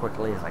there as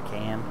quickly as I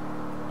can.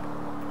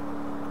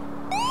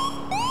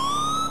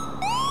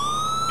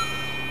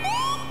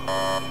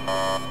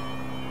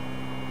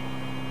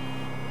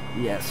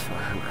 Yes,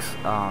 folks,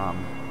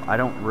 I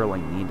don't really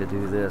need to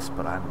do this,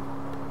 but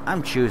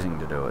I'm choosing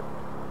to do it.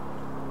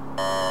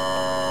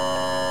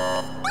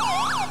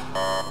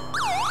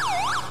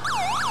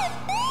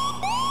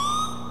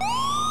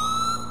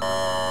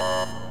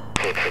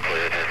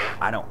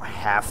 I don't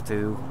have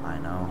to, I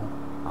know.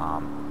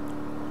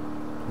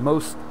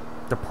 Most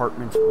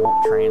departments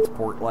won't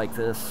transport like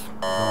this,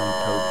 going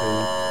code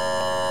 2.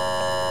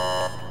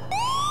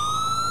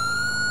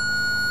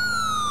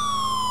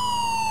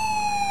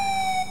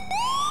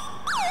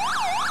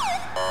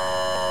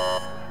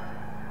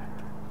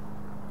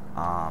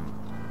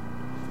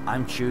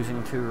 I'm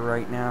choosing to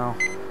right now,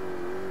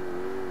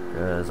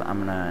 because I'm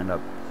going to end up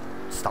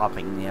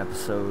stopping the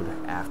episode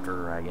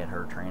after I get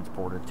her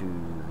transported to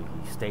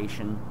the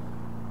station.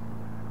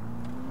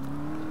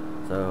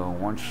 So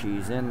once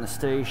she's in the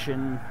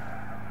station,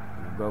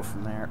 we'll go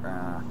from there.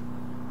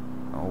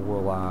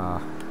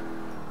 We'll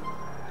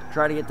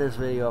try to get this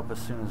video up as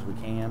soon as we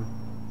can.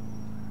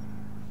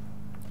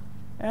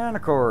 And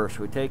of course,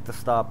 we take the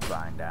stop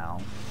sign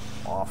down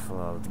off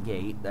of the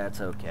gate.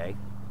 That's okay.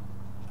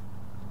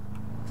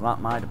 It's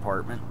not my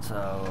department,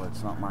 so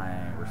it's not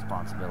my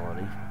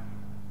responsibility.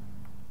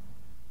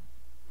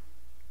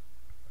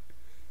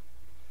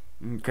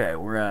 Okay,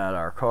 we're at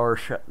our car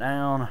shut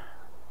down.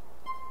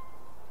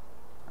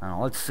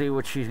 Now let's see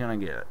what she's gonna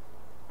get.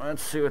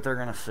 Let's see what they're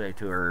gonna say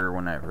to her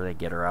whenever they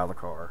get her out of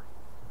the car.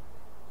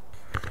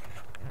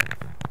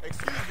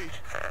 Excuse me.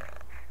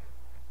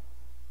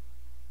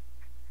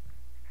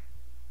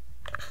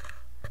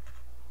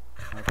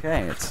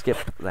 Okay, let's skip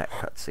that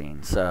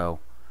cutscene. So,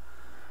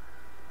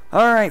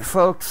 alright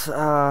folks,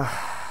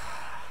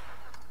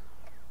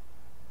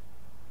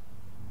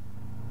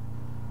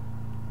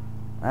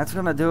 that's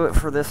gonna do it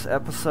for this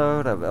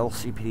episode of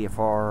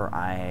LCPDFR.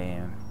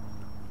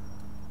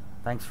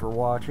 Thanks for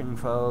watching,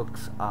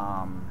 folks.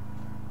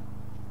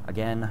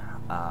 Again,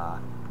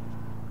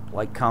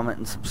 like, comment,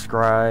 and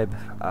subscribe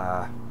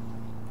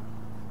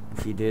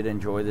if you did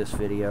enjoy this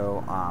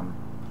video.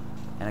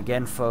 And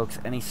again, folks,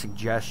 any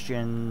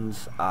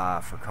suggestions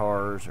for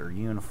cars or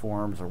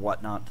uniforms or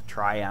whatnot to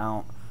try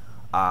out,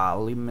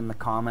 leave them in the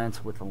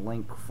comments with a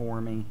link for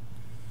me.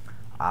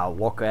 I'll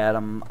look at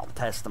them, I'll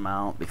test them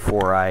out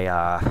before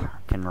I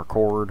can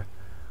record.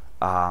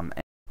 And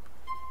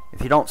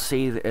if you don't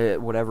see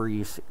whatever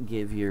you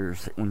give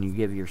when you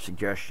give your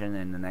suggestion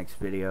in the next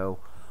video,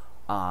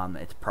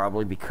 it's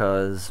probably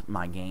because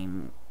my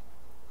game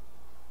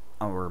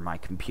or my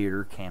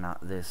computer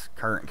cannot. This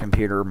current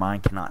computer of mine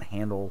cannot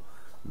handle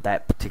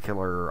that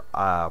particular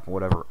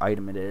whatever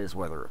item it is,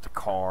 whether it's a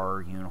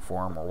car,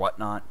 uniform, or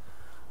whatnot.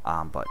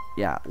 But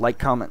yeah, like,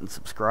 comment, and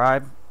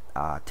subscribe.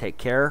 Take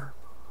care.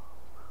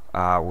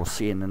 We'll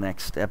see you in the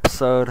next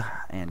episode,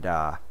 and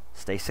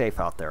stay safe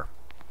out there.